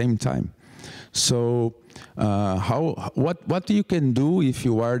at the same time. So what you can do if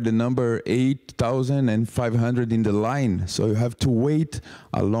you are the number 8,500 in the line, so you have to wait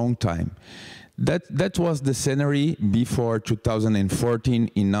a long time. That was the scenario before 2014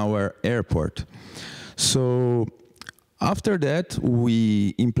 in our airport. So after that,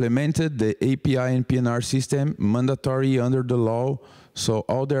 we implemented the API and PNR system mandatory under the law. So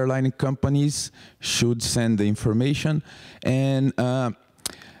all the airline companies should send the information. And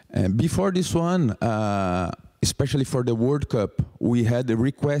before this one, especially for the World Cup, we had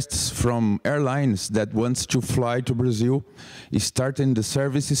requests from airlines that wants to fly to Brazil, starting the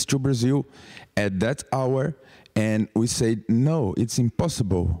services to Brazil at that hour. And we said, no, it's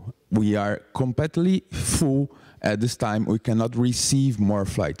impossible. We are completely full at this time. We cannot receive more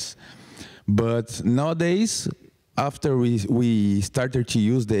flights. But nowadays, after we started to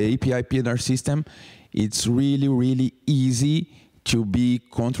use the API PNR system, it's really, really easy to be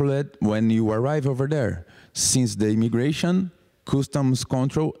controlled when you arrive over there. Since the immigration, customs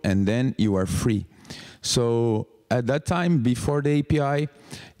control, and then you are free. So at that time, before the API,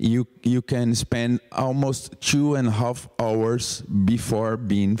 you can spend almost 2.5 hours before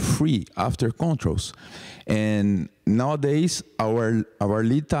being free after controls. And nowadays, our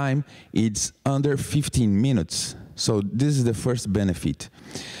lead time is under 15 minutes. So this is the first benefit.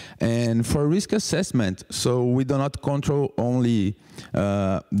 And for risk assessment, so we do not control only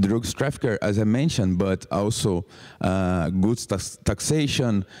drugs trafficker, as I mentioned, but also goods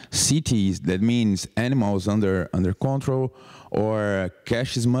taxation, cities, that means animals under control, or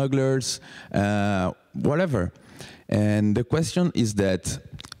cash smugglers, whatever. And the question is that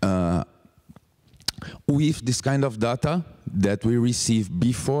with this kind of data that we receive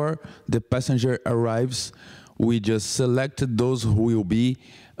before the passenger arrives, we just selected those who will be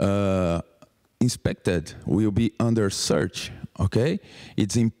inspected, will be under search, okay?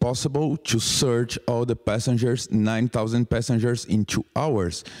 It's impossible to search all the passengers, 9,000 passengers in 2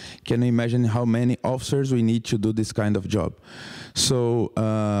 hours. Can you imagine how many officers we need to do this kind of job? So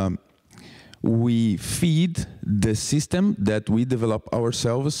we feed the system that we develop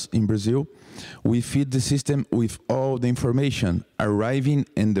ourselves in Brazil. We feed the system with all the information arriving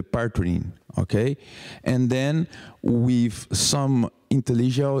and departing, okay? And then with some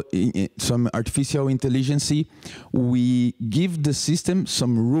artificial intelligence, we give the system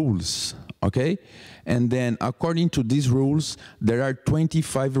some rules, okay? And then according to these rules, there are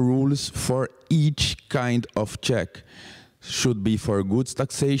 25 rules for each kind of check. Should be for goods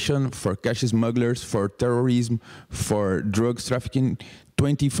taxation, for cash smugglers, for terrorism, for drugs trafficking,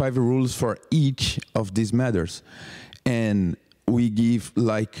 25 rules for each of these matters. And we give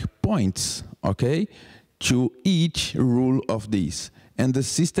like points, okay, to each rule of these. And the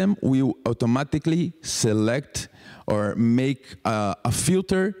system will automatically select or make a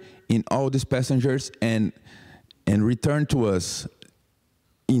filter in all these passengers and return to us.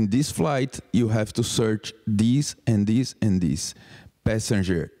 In this flight, you have to search these and these and these.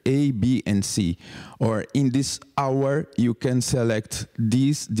 Passenger A, B, and C. Or in this hour, you can select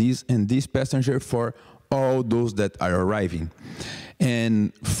this, and this passenger for all those that are arriving.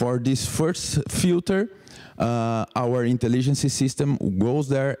 And for this first filter, our intelligence system goes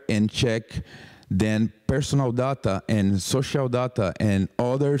there and check then personal data and social data and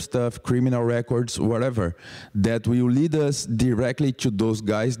other stuff, criminal records, whatever, that will lead us directly to those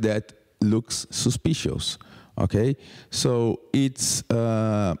guys that looks suspicious, okay? So it's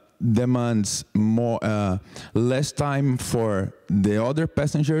demands more, less time for the other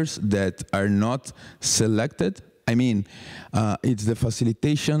passengers that are not selected. I mean, it's the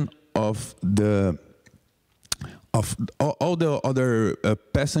facilitation of all the other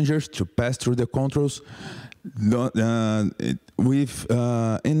passengers to pass through the controls with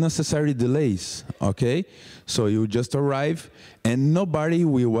unnecessary delays, okay? So you just arrive and nobody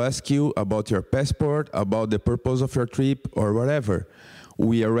will ask you about your passport, about the purpose of your trip or whatever.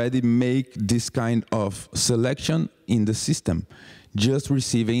 We already make this kind of selection in the system, just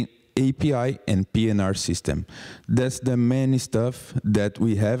receiving API and PNR system. That's the main stuff that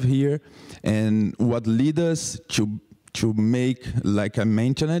we have here, and what leads us to make, like I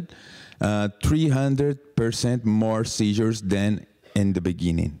mentioned, 300% more seizures than in the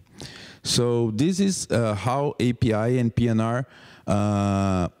beginning. So this is how API and PNR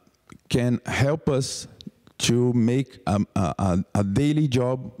can help us to make a daily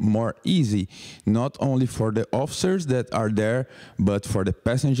job more easy, not only for the officers that are there, but for the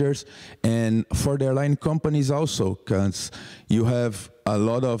passengers and for the airline companies also, because you have a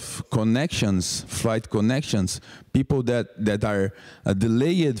lot of connections, flight connections, people that are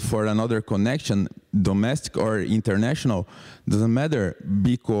delayed for another connection, domestic or international, doesn't matter,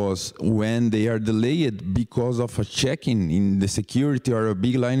 because when they are delayed because of a check-in in the security or a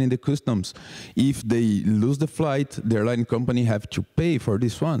big line in the customs, if they lose the flight, the airline company have to pay for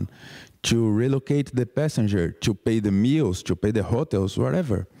this one, to relocate the passenger, to pay the meals, to pay the hotels,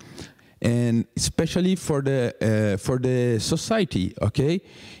 whatever. And especially for the society, okay?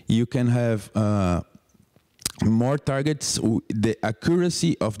 You can have more targets. The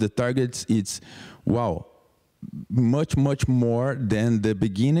accuracy of the targets is, wow, much more than the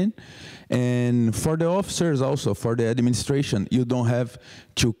beginning. And for the officers also, for the administration, you don't have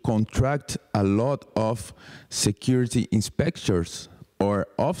to contract a lot of security inspectors or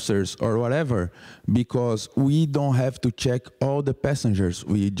officers or whatever, because we don't have to check all the passengers.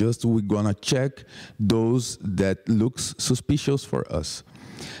 We're gonna check those that looks suspicious for us.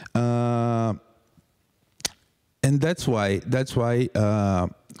 And that's why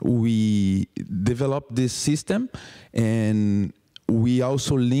we developed this system, and we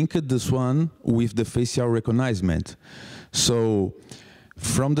also linked this one with the facial recognition. So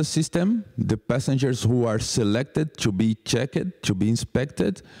from the system, the passengers who are selected to be checked, to be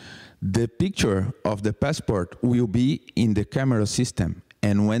inspected, the picture of the passport will be in the camera system.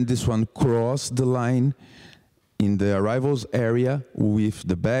 And when this one crosses the line in the arrivals area with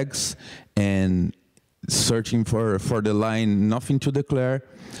the bags and searching for the line, nothing to declare,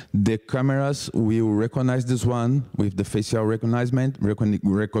 the cameras will recognize this one with the facial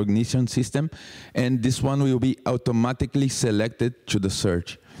recognition system, and this one will be automatically selected to the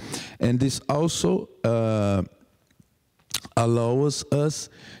search. And this also allows us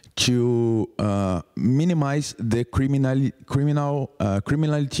to minimize the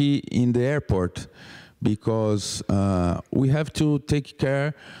criminality in the airport, because we have to take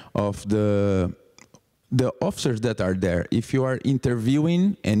care of the officers that are there. If you are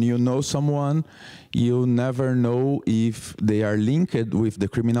interviewing and you know someone, you never know if they are linked with the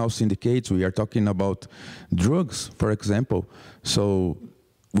criminal syndicates. We are talking about drugs, for example. So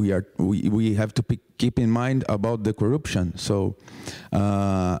we have to keep in mind about the corruption. So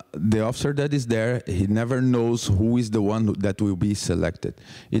the officer that is there, he never knows who is the one that will be selected.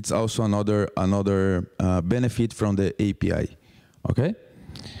 It's also another benefit from the API. Okay.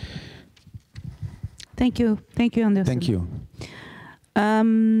 Thank you, Anderson. Thank you.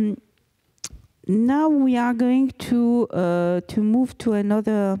 Now we are going to move to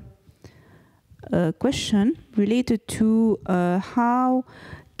another question related to how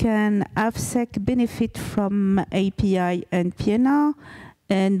can AFSEC benefit from API and PNR.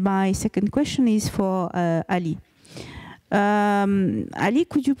 And my second question is for Ali. Ali,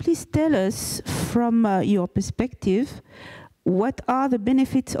 could you please tell us from your perspective, what are the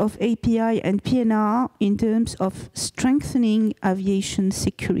benefits of API and PNR in terms of strengthening aviation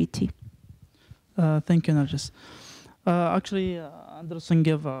security? Thank you, Nargis. Actually, Anderson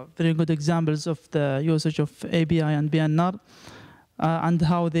gave very good examples of the usage of API and PNR and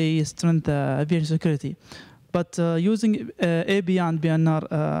how they strengthen aviation security. But using API and PNR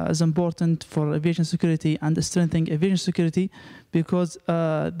is important for aviation security and strengthening aviation security, because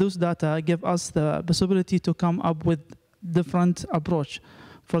those data give us the possibility to come up with different approach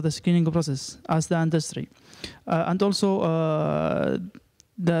for the screening process as the industry, and also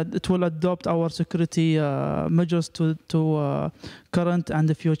that it will adopt our security measures to current and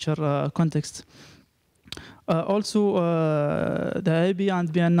the future context. Also, the API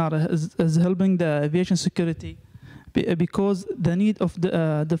and PNR is helping the aviation security because the need of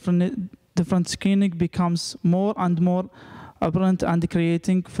the different screening becomes more and more apparent, and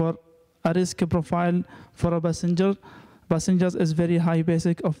creating for a risk profile for a passengers is very high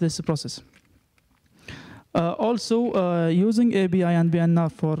basic of this process. Also, using API and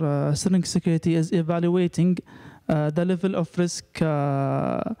PNR for screening security is evaluating the level of risk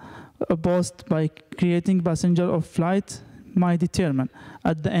posed by creating passenger of flight might determine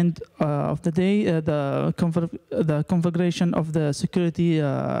at the end of the day the configuration of the security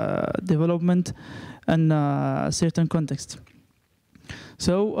development in certain context.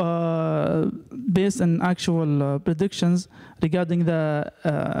 So based on actual predictions regarding the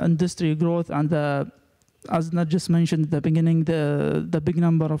industry growth and as I just mentioned at the beginning, the big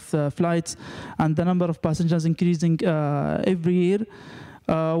number of flights and the number of passengers increasing every year,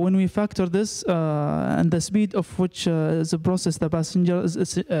 when we factor this and the speed of which the process the passenger is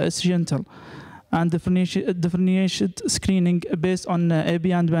essential, and differentiated screening based on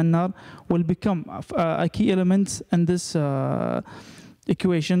API and PNR will become a key element in this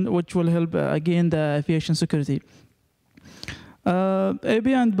equation, which will help again the aviation security.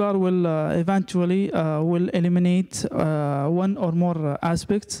 API and PNR will eventually will eliminate one or more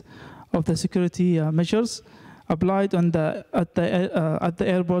aspects the security measures applied on at the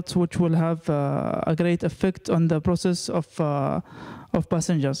airports, which will have a great effect on the process of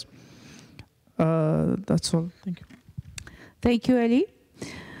passengers. That's all. Thank you. Thank you, Ali.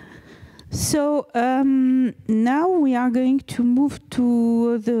 So now we are going to move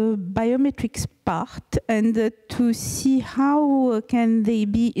to the biometrics part and to see how can they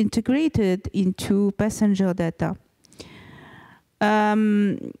be integrated into passenger data.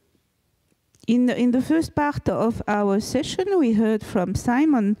 In the first part of our session, we heard from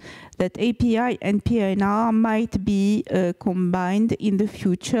Simon that API and PNR might be combined in the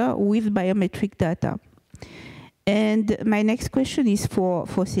future with biometric data. And my next question is for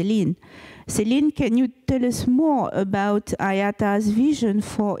Céline. Céline, can you tell us more about IATA's vision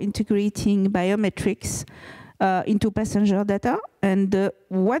for integrating biometrics into passenger data, and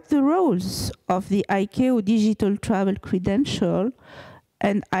what the roles of the ICAO digital travel credential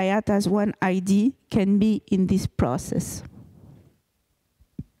and IATA's One ID can be in this process?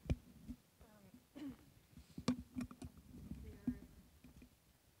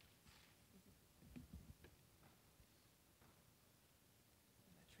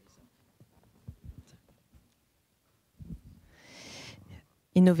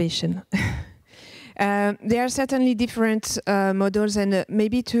 Innovation. There are certainly different models, and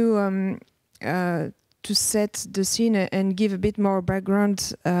maybe to set the scene and give a bit more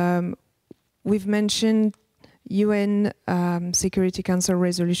background, we've mentioned UN Security Council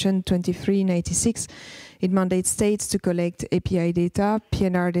Resolution 2396. It mandates states to collect API data,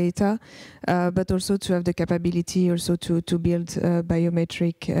 PNR data, but also to have the capability also to build a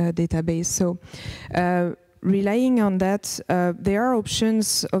biometric database. So relying on that, there are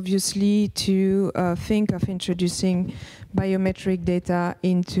options, obviously, to think of introducing biometric data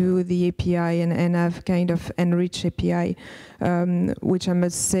into the API and have kind of enriched API, which I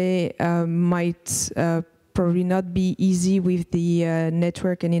must say might probably not be easy with the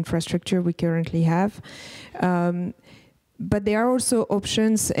network and infrastructure we currently have. But there are also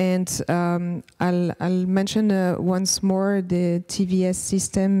options, and I'll mention once more the TVS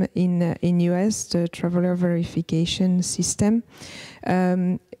system in US, the Traveler Verification System.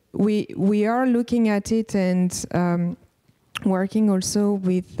 We are looking at it and working also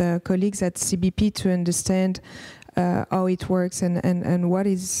with colleagues at CBP to understand how it works and what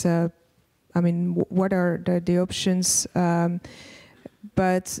is, what are the options.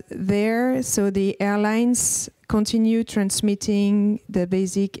 But there, so the airlines continue transmitting the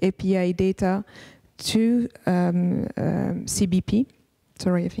basic API data to CBP, to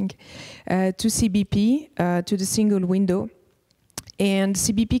CBP, to the single window. And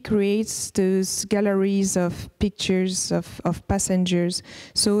CBP creates those galleries of pictures of passengers.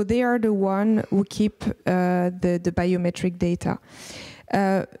 So they are the one who keep the biometric data.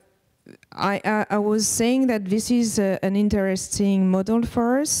 I was saying that this is an interesting model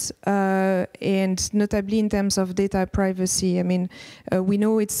for us, and notably in terms of data privacy. I mean, we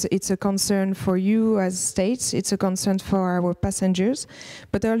know it's a concern for you as states, it's a concern for our passengers,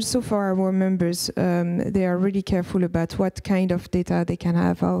 but also for our members. They are really careful about what kind of data they can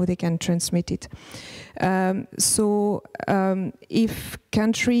have, how they can transmit it. So if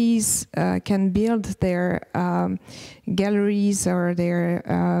countries can build their galleries or their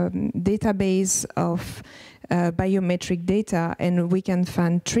database of biometric data, and we can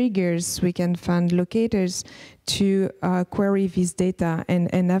find triggers, we can find locators to query this data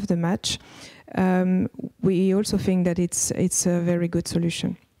and have the match, we also think that it's a very good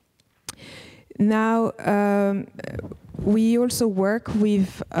solution. Now, we also work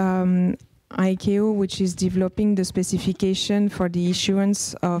with ICAO, which is developing the specification for the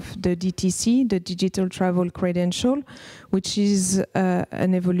issuance of the DTC, the Digital Travel Credential, which is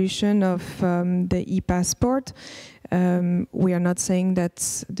an evolution of the e-passport. We are not saying that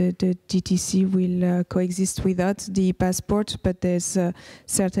the DTC will coexist without the e-passport, but there's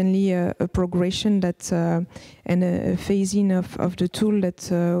certainly a progression that and a phasing of the tool that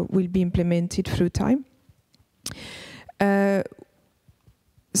will be implemented through time.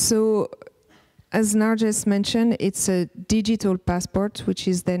 So, as Narges mentioned, it's a digital passport, which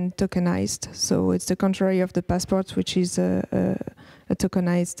is then tokenized. So it's the contrary of the passport, which is a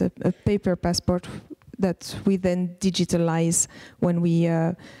tokenized, a paper passport that we then digitalize when we,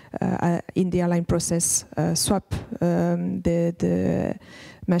 in the airline process, swap the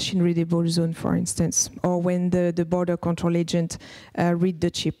machine-readable zone, for instance, or when the border control agent read the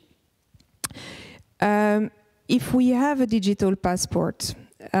chip. If we have a digital passport,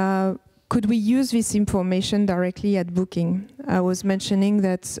 could we use this information directly at booking? I was mentioning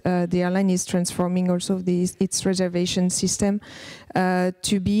that the airline is transforming also its reservation system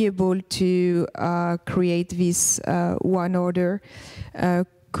to be able to create this one order.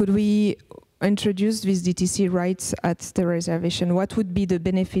 Could we introduce these DTC rights at the reservation? What would be the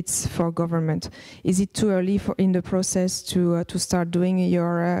benefits for government? Is it too early in the process to start doing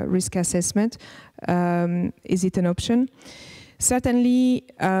your risk assessment? Is it an option? Certainly,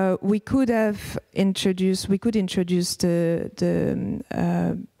 we could introduce the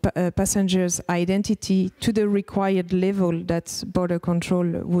passenger's identity to the required level that border control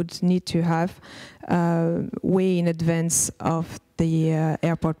would need to have way in advance of the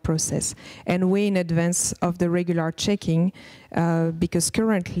airport process and way in advance of the regular checking, because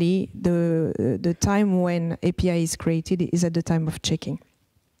currently the time when API is created is at the time of checking.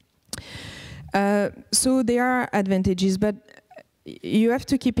 So there are advantages, but you have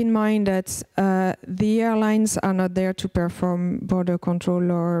to keep in mind that the airlines are not there to perform border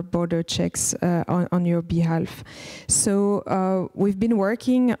control or border checks on your behalf. So we've been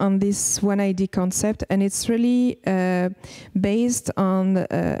working on this One ID concept, and it's really based on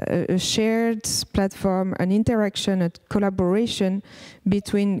a shared platform, an interaction, a collaboration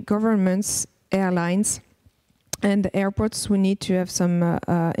between governments, airlines, and the airports who need to have some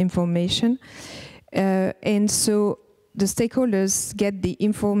information. And so the stakeholders get the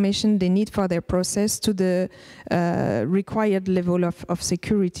information they need for their process to the required level of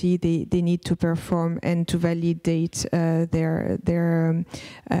security they need to perform and to validate their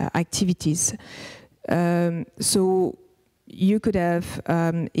activities. So you could have,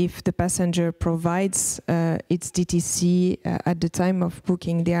 if the passenger provides its DTC at the time of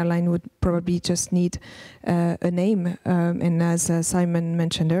booking, the airline would probably just need a name. And as Simon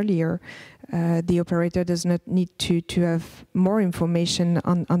mentioned earlier, the operator does not need to have more information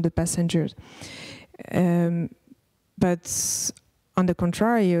on the passengers. But on the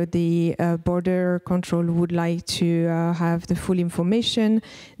contrary, the border control would like to have the full information,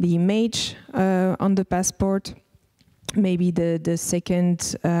 the image on the passport, maybe the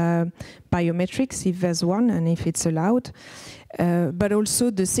second biometrics, if there's one and if it's allowed, but also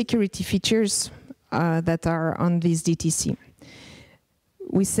the security features that are on this DTC.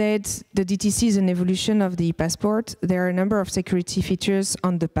 We said the DTC is an evolution of the passport. There are a number of security features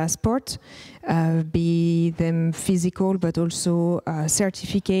on the passport, be them physical, but also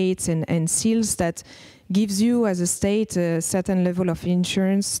certificates and seals that gives you as a state a certain level of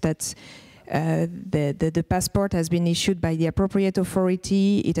insurance that the passport has been issued by the appropriate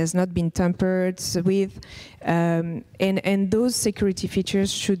authority, it has not been tampered with, and those security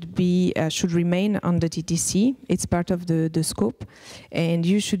features should remain on the DTC. It's part of the scope, and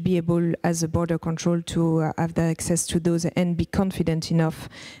you should be able, as a border control, to have the access to those and be confident enough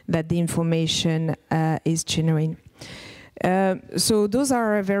that the information is genuine. So those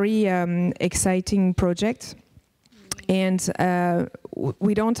are a very exciting project. And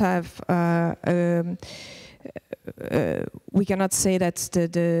we don't have, we cannot say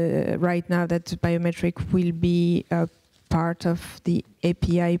that right now that biometric will be part of the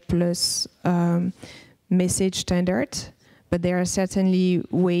API plus message standard, but there are certainly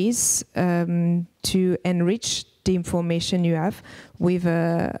ways to enrich the information you have with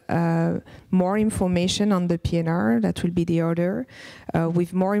more information on the PNR, that will be the order,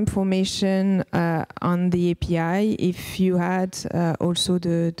 with more information on the API if you had also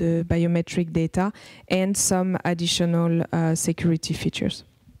the biometric data and some additional security features.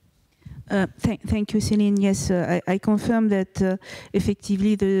 Thank you, Céline. Yes, I confirm that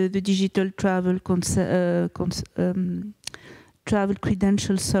effectively the digital travel travel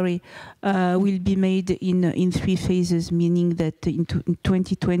credentials, will be made in 3 phases, meaning that in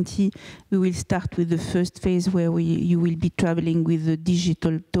 2020 we will start with the first phase where you will be traveling with the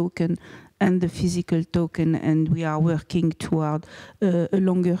digital token and the physical token, and we are working toward a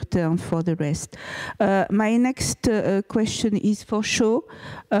longer term for the rest. My next question is for Sho.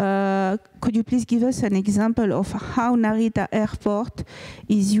 Could you please give us an example of how Narita Airport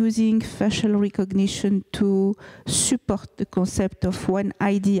is using facial recognition to support the concept of One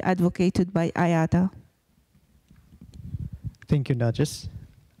ID advocated by IATA? Thank you, Narges.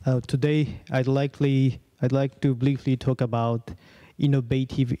 Today, I'd like to briefly talk about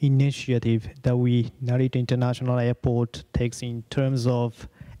innovative initiative that Narita International Airport takes in terms of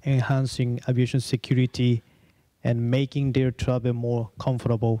enhancing aviation security and making their travel more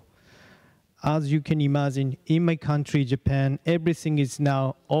comfortable. As you can imagine, in my country, Japan, everything is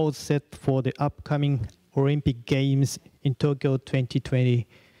now all set for the upcoming Olympic Games in Tokyo 2020.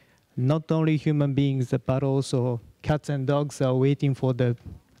 Not only human beings, but also cats and dogs are waiting for the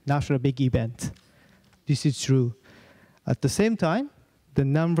national big event. This is true. At the same time, the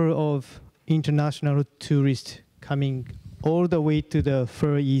number of international tourists coming all the way to the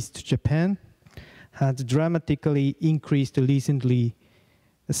Far East Japan has dramatically increased recently,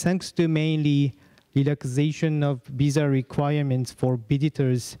 thanks to mainly relaxation of visa requirements for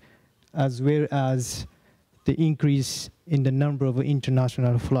visitors, as well as the increase in the number of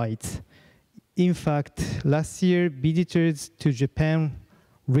international flights. In fact, last year, visitors to Japan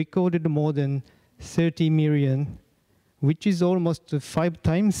recorded more than 30 million, which is almost 5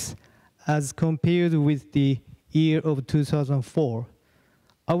 times as compared with the year of 2004.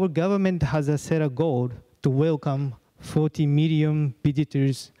 Our government has set a goal to welcome 40 million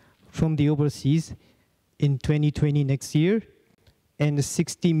visitors from the overseas in 2020 next year, and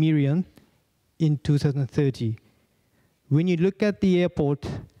 60 million in 2030. When you look at the airport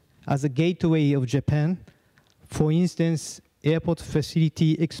as a gateway of Japan, for instance, airport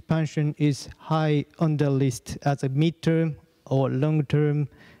facility expansion is high on the list as a midterm or long-term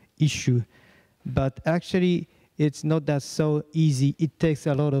issue. But actually, it's not that so easy. It takes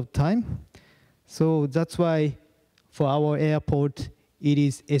a lot of time. So that's why for our airport, it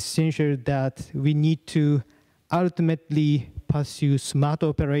is essential that we need to ultimately pursue smart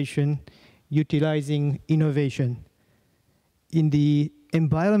operation, utilizing innovation. In the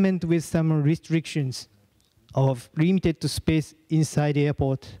environment with some restrictions of limited space inside the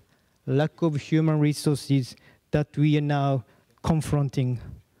airport, lack of human resources that we are now confronting,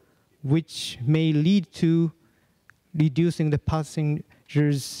 which may lead to reducing the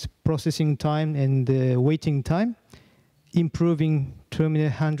passengers' processing time and the waiting time, improving terminal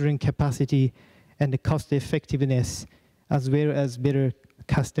handling capacity and the cost effectiveness, as well as better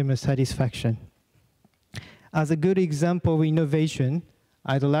customer satisfaction. As a good example of innovation,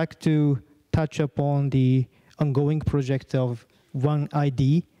 I'd like to touch upon the ongoing project of One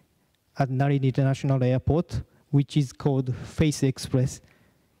ID at Narita International Airport, which is called Face Express.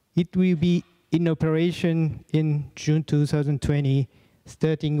 It will be in operation in June 2020,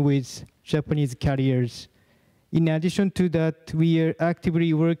 starting with Japanese carriers. In addition to that, we are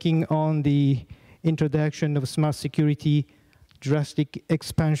actively working on the introduction of smart security, drastic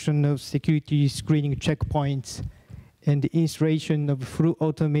expansion of security screening checkpoints, and the installation of full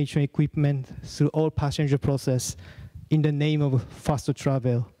automation equipment through all passenger process in the name of faster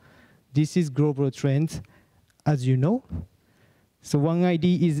travel. This is global trend, as you know. So One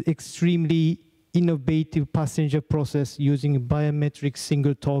ID is extremely innovative passenger process using biometric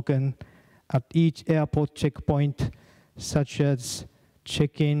single token at each airport checkpoint, such as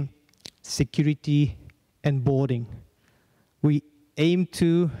check-in, security, and boarding. We aim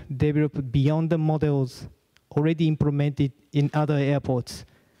to develop beyond the models already implemented in other airports.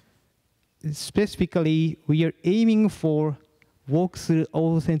 Specifically, we are aiming for walk-through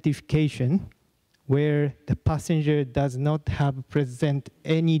authentication, where the passenger does not have present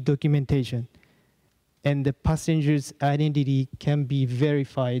any documentation, and the passenger's identity can be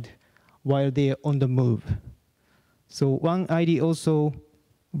verified while they are on the move. So One ID also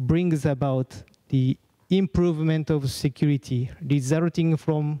brings about the improvement of security resulting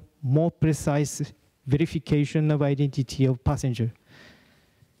from more precise verification of identity of passenger.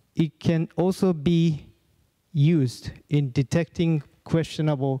 It can also be used in detecting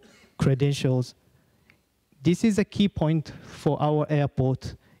questionable credentials. This is a key point for our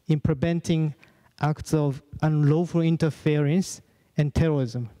airport in preventing acts of unlawful interference and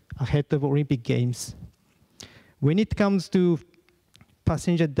terrorism ahead of Olympic Games. When it comes to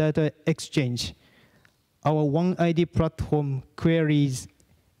passenger data exchange, our One ID platform queries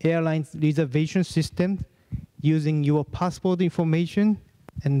airlines reservation system using your passport information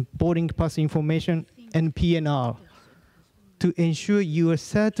and boarding pass information and PNR to ensure you are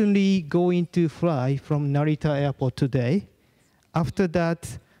certainly going to fly from Narita Airport today. After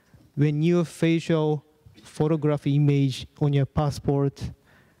that, when your facial photograph image on your passport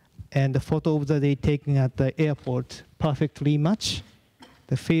and the photo of the day taken at the airport perfectly match,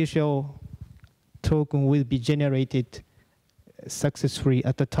 the facial token will be generated successfully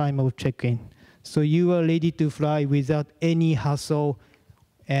at the time of check-in. So you are ready to fly without any hassle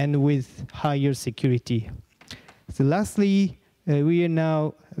and with higher security. So lastly, we are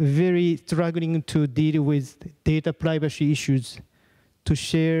now very struggling to deal with data privacy issues. To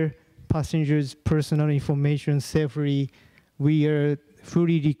share passengers' personal information safely, we are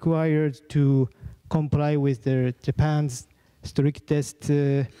fully required to comply with Japan's strictest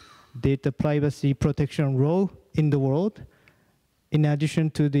data privacy protection law in the world, in addition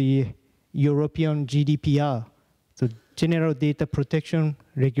to the European GDPR, so General Data Protection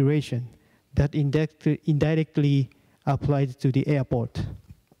Regulation, that indirectly applied to the airport.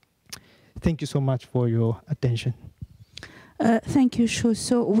 Thank you so much for your attention. Thank you, Shu.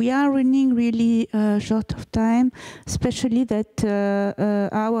 So we are running really short of time, especially that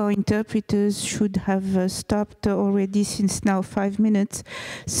our interpreters should have stopped already since now 5 minutes.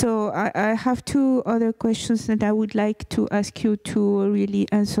 So I have 2 other questions that I would like to ask you to really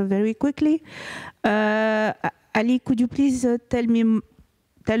answer very quickly. Ali, could you please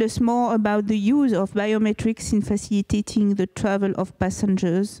tell us more about the use of biometrics in facilitating the travel of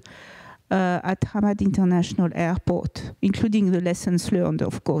passengers at Hamad International Airport, including the lessons learned,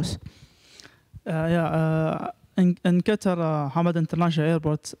 of course? In Qatar, Hamad International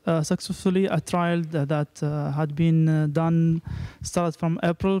Airport, successfully a trial that had been done, started from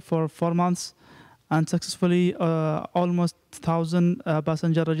April for 4 months, and successfully almost 1,000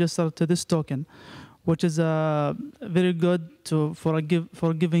 passengers registered to this token, which is very good for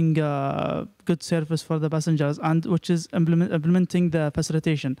giving good service for the passengers, and which is implementing the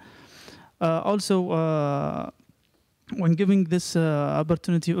facilitation. Also, when giving this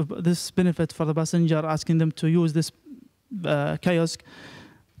opportunity, this benefit for the passenger, asking them to use this kiosk,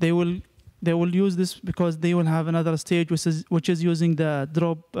 they will use this because they will have another stage, which is using the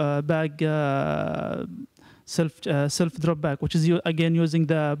drop bag, self drop bag, which is again using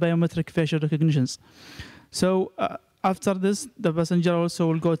the biometric facial recognitions. So after this, the passenger also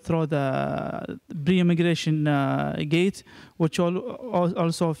will go through the pre-immigration gate, which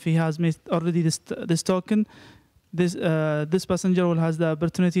also, if he has made already this token, this passenger will have the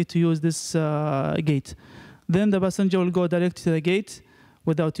opportunity to use this gate. Then the passenger will go directly to the gate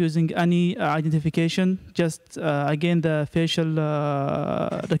without using any identification, just again the facial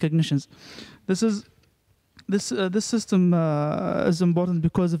recognitions. This system is important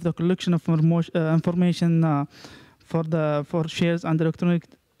because of the collection of information for shares, and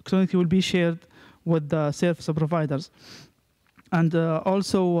electronically will be shared with the service providers. And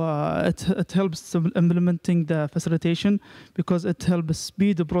also it helps implementing the facilitation because it helps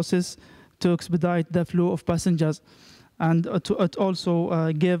speed the process to expedite the flow of passengers, and it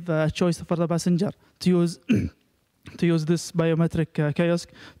also give a choice for the passenger to use this biometric kiosk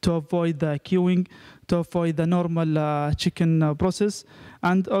to avoid the queuing, to avoid the normal check-in process,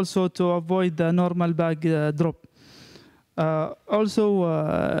 and also to avoid the normal bag drop. Also,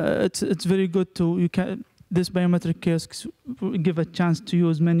 it's very good this biometric kiosks give a chance to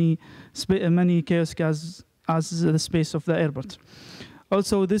use many kiosks as the space of the airport.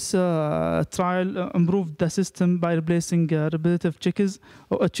 Also, this trial improved the system by replacing repetitive check-ins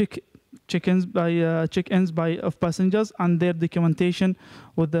of passengers and their documentation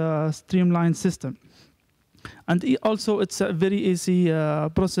with a streamlined system. And also, it's a very easy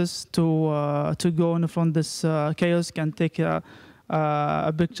process to go in front of this kiosk and take a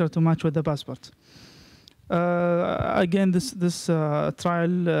picture to match with the passport. Again, this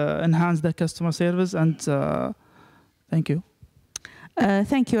trial enhanced the customer service, and thank you.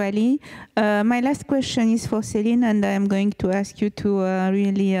 Thank you, Ali. My last question is for Céline, and I'm going to ask you to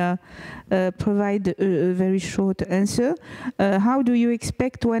really provide a very short answer. How do you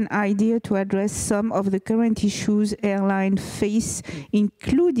expect one idea to address some of the current issues airlines face,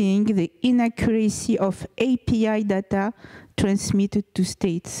 including the inaccuracy of API data transmitted to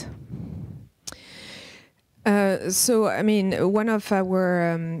states? So, I mean, one of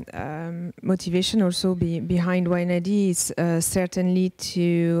our motivation also behind YNID is certainly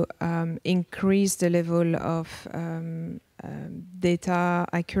to increase the level of data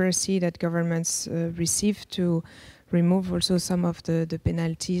accuracy that governments receive, to remove also some of the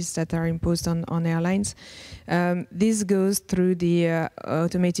penalties that are imposed on airlines. This goes through the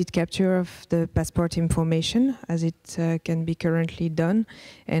automated capture of the passport information, as it can be currently done.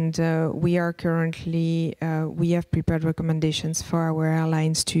 And we have prepared recommendations for our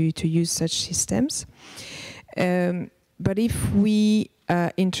airlines to use such systems. But if we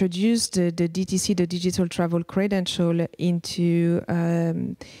introduce the DTC, the digital travel credential, into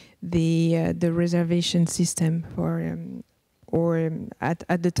the reservation system for or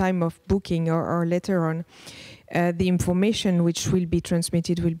at the time of booking or later on, the information which will be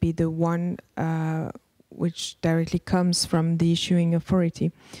transmitted will be the one which directly comes from the issuing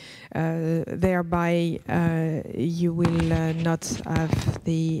authority. Thereby, you will not have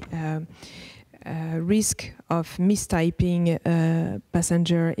the risk of mistyping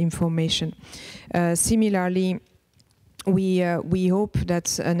passenger information. Similarly, we hope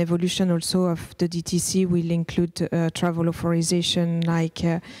that an evolution also of the DTC will include travel authorization, like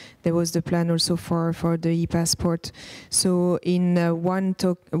there was the plan also for the e-passport. So in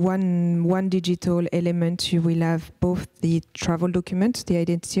one digital element, you will have both the travel document, the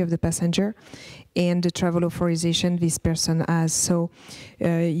identity of the passenger, and the travel authorization this person has. So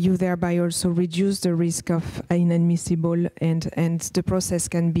you thereby also reduce the risk of inadmissible, and the process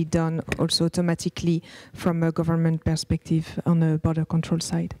can be done also automatically from a government perspective on the border control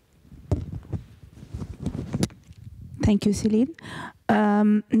side. Thank you, Céline.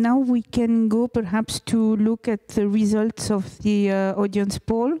 Now we can go perhaps to look at the results of the audience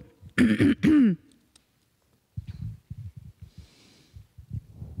poll.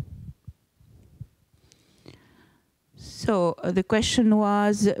 So the question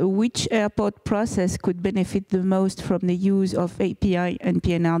was, which airport process could benefit the most from the use of API and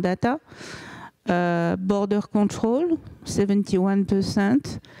PNR data? Border control,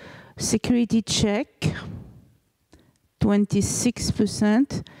 71%. Security check,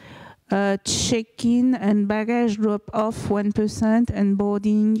 26%. Check-in and baggage drop-off, 1%. And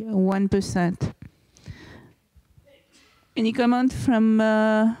boarding, 1%. Any comment from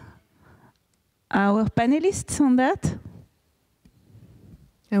our panelists on that?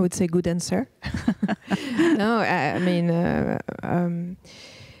 I would say good answer. No, I mean,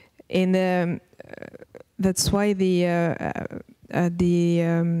 that's why the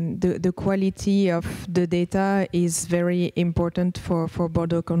quality of the data is very important for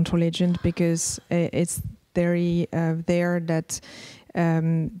border control agent, because it's very there that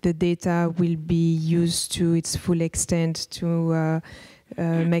the data will be used to its full extent to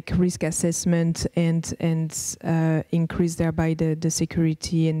make risk assessment and increase thereby the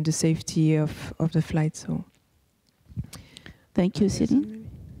security and the safety of the flight. So, thank you, Céline.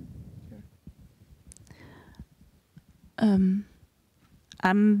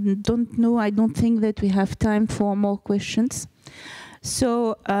 Don't know. I don't think that we have time for more questions.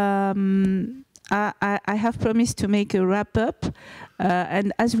 So I have promised to make a wrap up,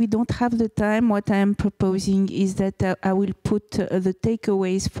 and as we don't have the time, what I am proposing is that I will put the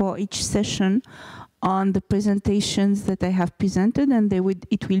takeaways for each session on the presentations that I have presented, and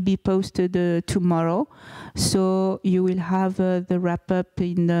it will be posted tomorrow. So you will have the wrap up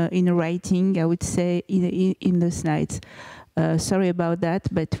in writing, I would say, in the slides. Sorry about that,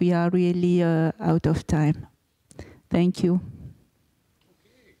 but we are really out of time. Thank you.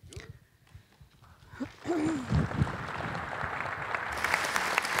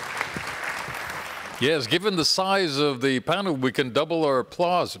 Yes, given the size of the panel, we can double our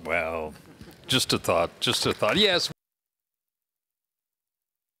applause. Well, just a thought, just a thought. Yes.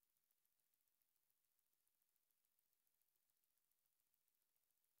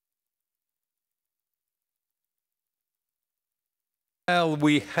 Well,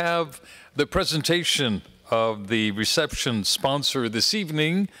 we have the presentation of the reception sponsor this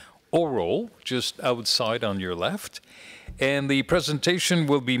evening, OARO, just outside on your left. And the presentation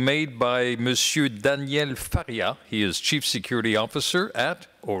will be made by Monsieur Daniel Faria. He is Chief Security Officer at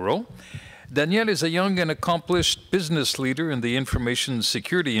OARO. Daniel is a young and accomplished business leader in the information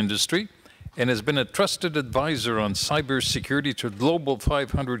security industry and has been a trusted advisor on cybersecurity to Global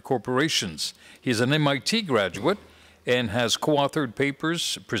 500 corporations. He is an MIT graduate and has co-authored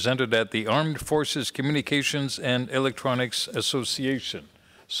papers presented at the Armed Forces Communications and Electronics Association.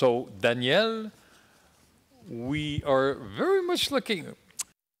 So, Daniel, we are very much looking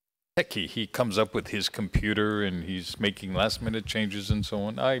techie. He comes up with his computer and he's making last-minute changes and so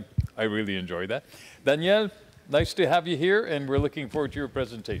on. I really enjoy that. Daniel, nice to have you here, and we're looking forward to your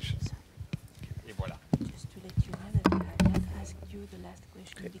presentation. Et voilà. Just to let you know that I have asked you the last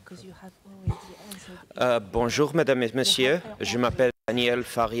question because you have already answered. Bonjour, mesdames et messieurs. Je m'appelle Daniel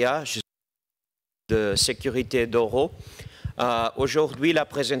Faria. Je suis de sécurité d'OARO. Aujourd'hui, la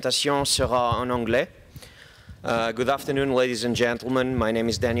présentation sera en anglais. Good afternoon, ladies and gentlemen. My name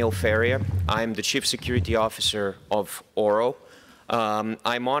is Daniel Faria. I'm the Chief Security Officer of OARO.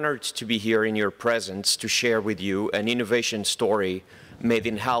 I'm honored to be here in your presence to share with you an innovation story made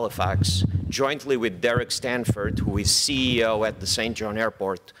in Halifax, jointly with Derek Stanford, who is CEO at the St. John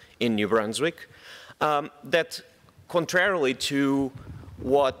Airport in New Brunswick, that, contrarily to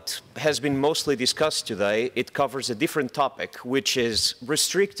what has been mostly discussed today, it covers a different topic, which is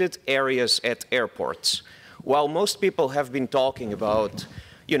restricted areas at airports. While most people have been talking about,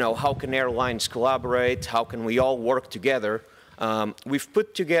 you know, how can airlines collaborate, how can we all work together, we've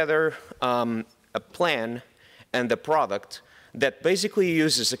put together a plan and a product that basically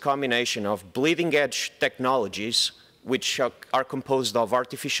uses a combination of bleeding-edge technologies, which are composed of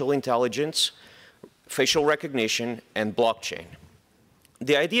artificial intelligence, facial recognition, and blockchain.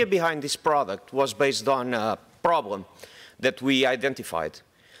 The idea behind this product was based on a problem that we identified.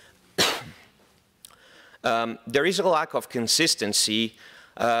 There is a lack of consistency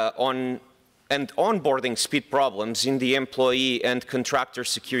and onboarding speed problems in the employee and contractor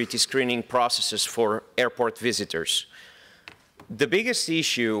security screening processes for airport visitors. The biggest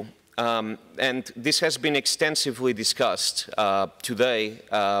issue, and this has been extensively discussed today,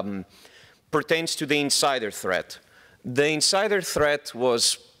 pertains to the insider threat. The insider threat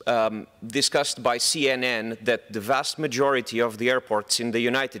was discussed by CNN that the vast majority of the airports in the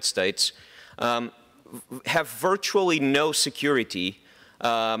United States have virtually no security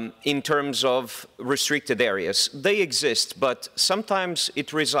in terms of restricted areas. They exist, but sometimes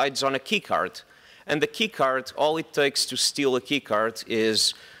it resides on a key card. And the key card, all it takes to steal a key card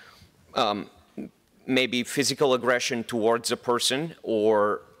is maybe physical aggression towards a person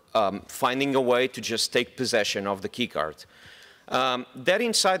or finding a way to just take possession of the key card. That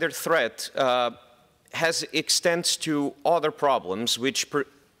insider threat extends to other problems which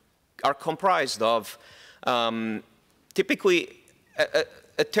are comprised of typically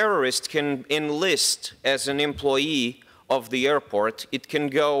a terrorist can enlist as an employee of the airport. It can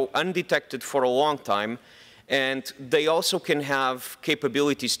go undetected for a long time, and they also can have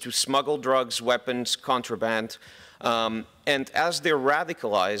capabilities to smuggle drugs, weapons, contraband, and as they're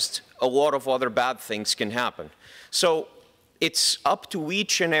radicalized, a lot of other bad things can happen. So it's up to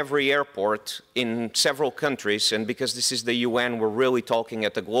each and every airport in several countries, and because this is the UN, we're really talking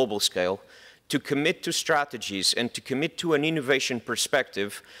at a global scale, to commit to strategies and to commit to an innovation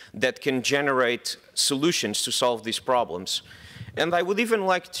perspective that can generate solutions to solve these problems. And I would even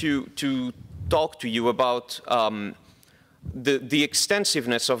like to talk to you about the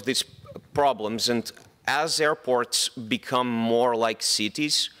extensiveness of these problems. And as airports become more like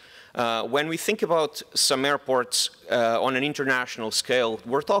cities, when we think about some airports on an international scale,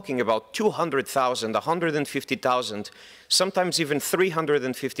 we're talking about 200,000, 150,000, sometimes even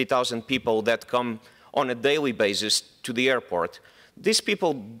 350,000 people that come on a daily basis to the airport. These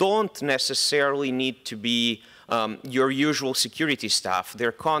people don't necessarily need to be your usual security staff.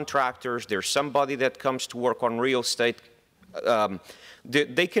 They're contractors, they're somebody that comes to work on real estate.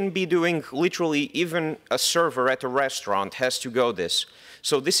 They can be doing literally even a server at a restaurant has to go this.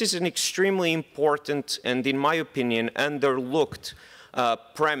 So this is an extremely important and, in my opinion, underlooked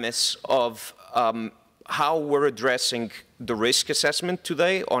premise of how we're addressing the risk assessment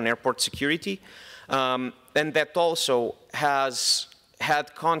today on airport security. And that also has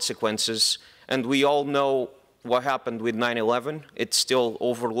had consequences. And we all know what happened with 9/11. It's still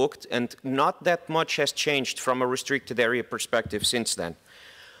overlooked. And not that much has changed from a restricted area perspective since then.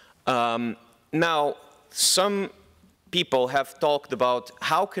 Now, some people have talked about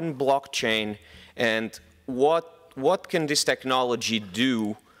how can blockchain and what can this technology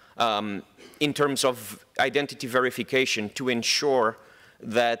do in terms of identity verification to ensure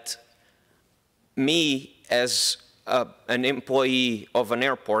that me as an employee of an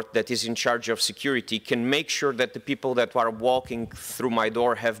airport that is in charge of security can make sure that the people that are walking through my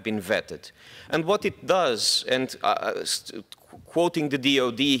door have been vetted. And what it does, and quoting the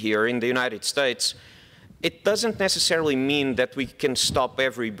DoD here in the United States, it doesn't necessarily mean that we can stop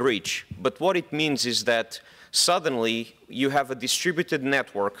every breach, but what it means is that suddenly you have a distributed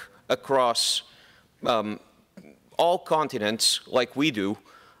network across all continents, like we do,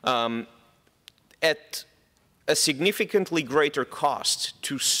 at a significantly greater cost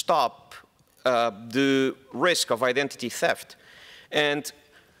to stop the risk of identity theft. And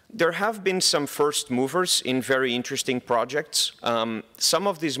there have been some first movers in very interesting projects. Some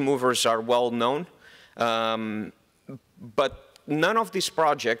of these movers are well known, but none of these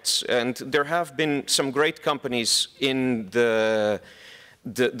projects, and there have been some great companies in the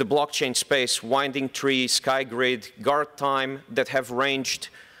blockchain space, Winding Tree, SkyGrid, Guard Time, that have ranged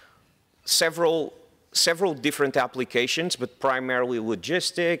several different applications, but primarily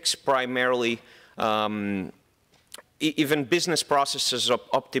logistics, primarily even business processes of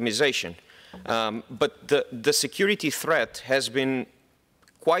optimization. But the security threat has been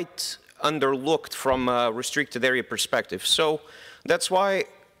quite underlooked from a restricted area perspective. So that's why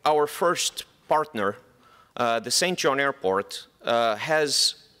our first partner, the St. John Airport,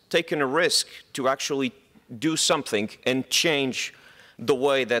 has taken a risk to actually do something and change the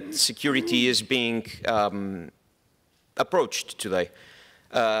way that security is being approached today.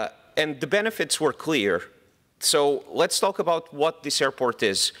 And the benefits were clear. So let's talk about what this airport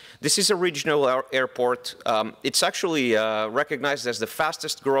is. This is a regional airport. It's actually recognized as the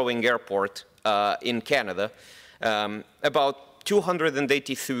fastest growing airport in Canada. About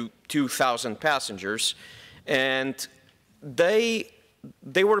 282,000 passengers, and they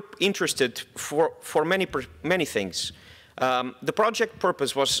were interested for many things. The project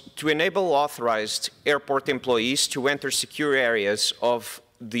purpose was to enable authorized airport employees to enter secure areas of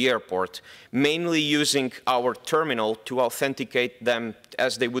the airport, mainly using our terminal to authenticate them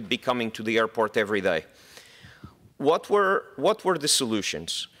as they would be coming to the airport every day. What were the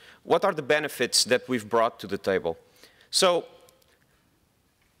solutions? What are the benefits that we've brought to the table? So,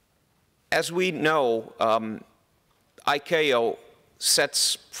 as we know, ICAO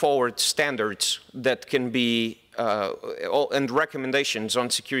sets forward standards that can be and recommendations on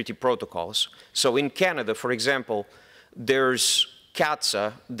security protocols. So in Canada, for example, there's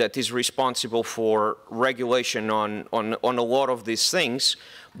CATSA that is responsible for regulation on a lot of these things.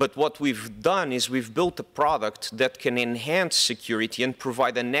 But what we've done is we've built a product that can enhance security and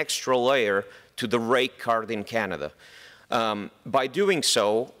provide an extra layer to the rate card in Canada. By doing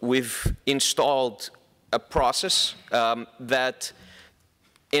so, we've installed a process that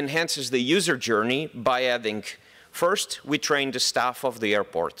enhances the user journey by adding, first, we train the staff of the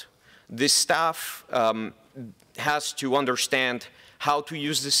airport. This staff has to understand how to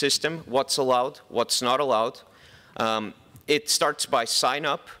use the system, what's allowed, what's not allowed. It starts by sign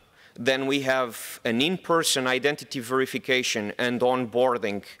up. Then we have an in-person identity verification and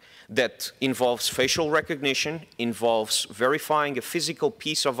onboarding that involves facial recognition, involves verifying a physical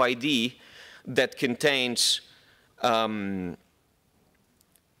piece of ID that contains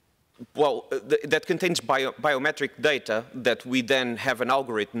that contains biometric data that we then have an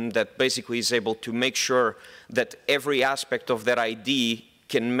algorithm that basically is able to make sure that every aspect of that ID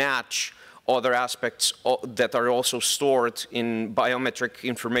can match other aspects that are also stored in biometric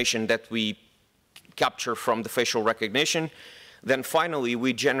information that we capture from the facial recognition. Then finally,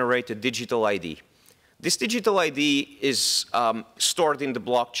 we generate a digital ID. This digital ID is stored in the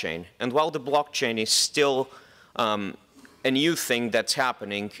blockchain. And while the blockchain is still a new thing that's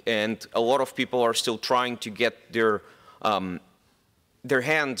happening, and a lot of people are still trying to get their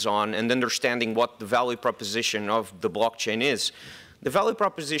hands on and understanding what the value proposition of the blockchain is. The value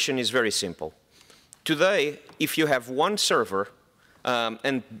proposition is very simple. Today, if you have one server,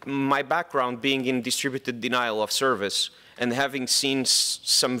 and my background being in distributed denial of service and having seen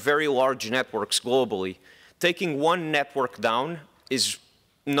some very large networks globally, taking one network down is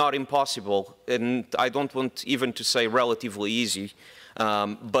not impossible, and I don't want even to say relatively easy,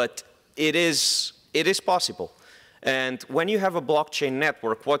 but it is possible. And when you have a blockchain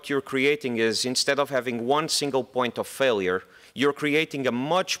network, what you're creating is, instead of having one single point of failure, you're creating a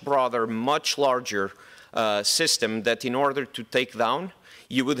much broader, much larger system that in order to take down,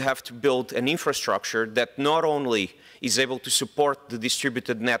 you would have to build an infrastructure that not only is able to support the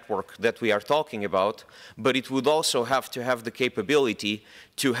distributed network that we are talking about, but it would also have to have the capability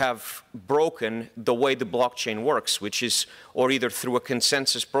to have broken the way the blockchain works, which is or either through a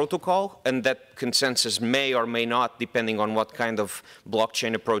consensus protocol, and that consensus may or may not, depending on what kind of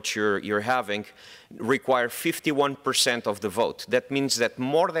blockchain approach you're having, require 51% of the vote. That means that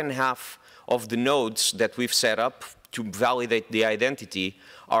more than half of the nodes that we've set up to validate the identity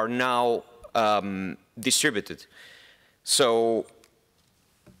are now distributed. So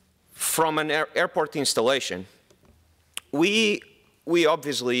from an airport installation, we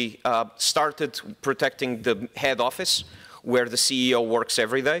obviously started protecting the head office where the CEO works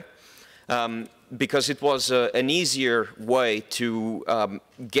every day, because it was an easier way to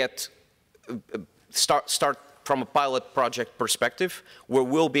start from a pilot project perspective, where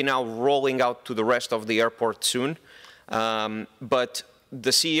we'll be now rolling out to the rest of the airport soon. But the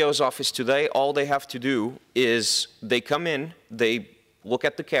CEO's office today, all they have to do is they come in, they look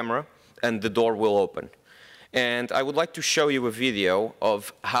at the camera, and the door will open. And I would like to show you a video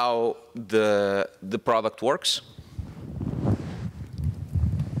of how the product works.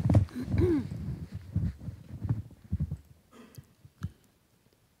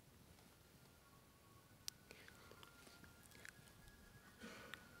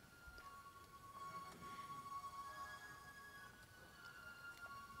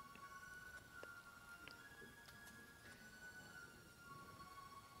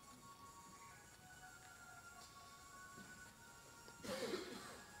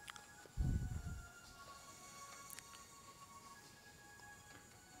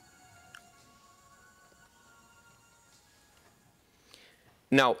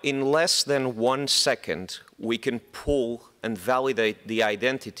 Now, in less than 1 second, we can pull and validate the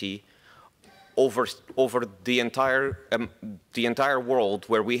identity over the entire world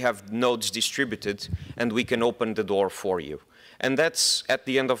where we have nodes distributed, and we can open the door for you. And that's, at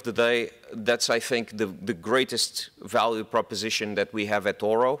the end of the day, that's, I think, the greatest value proposition that we have at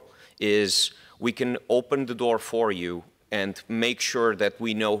OARO, is we can open the door for you and make sure that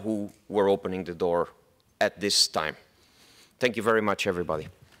we know who we're opening the door at this time. Thank you very much, everybody.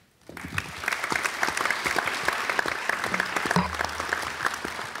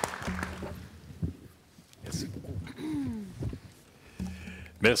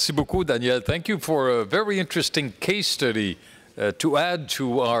 Merci beaucoup, Daniel. Thank you for a very interesting case study to add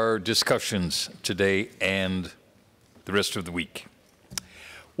to our discussions today and the rest of the week.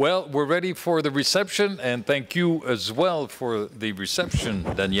 Well, we're ready for the reception, and thank you as well for the reception,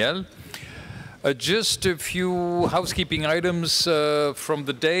 Daniel. Just a few housekeeping items from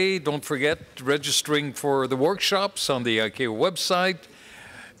the day. Don't forget registering for the workshops on the ICAO website.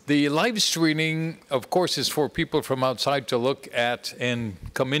 The live streaming, of course, is for people from outside to look at and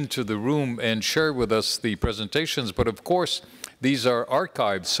come into the room and share with us the presentations. But of course, these are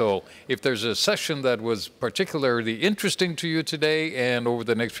archived. So if there's a session that was particularly interesting to you today and over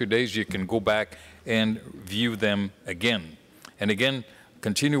the next few days, you can go back and view them again. And again,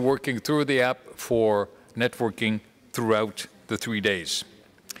 continue working through the app for networking throughout the 3 days.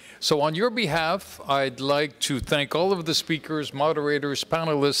 So on your behalf, I'd like to thank all of the speakers, moderators,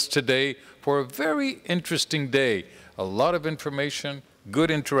 panelists today for a very interesting day. A lot of information,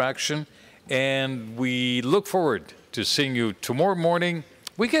 good interaction, and we look forward to seeing you tomorrow morning.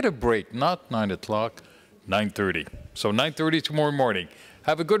 We get a break, not 9 o'clock, 9:30. So 9:30 tomorrow morning.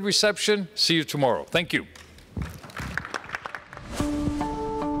 Have a good reception. See you tomorrow. Thank you.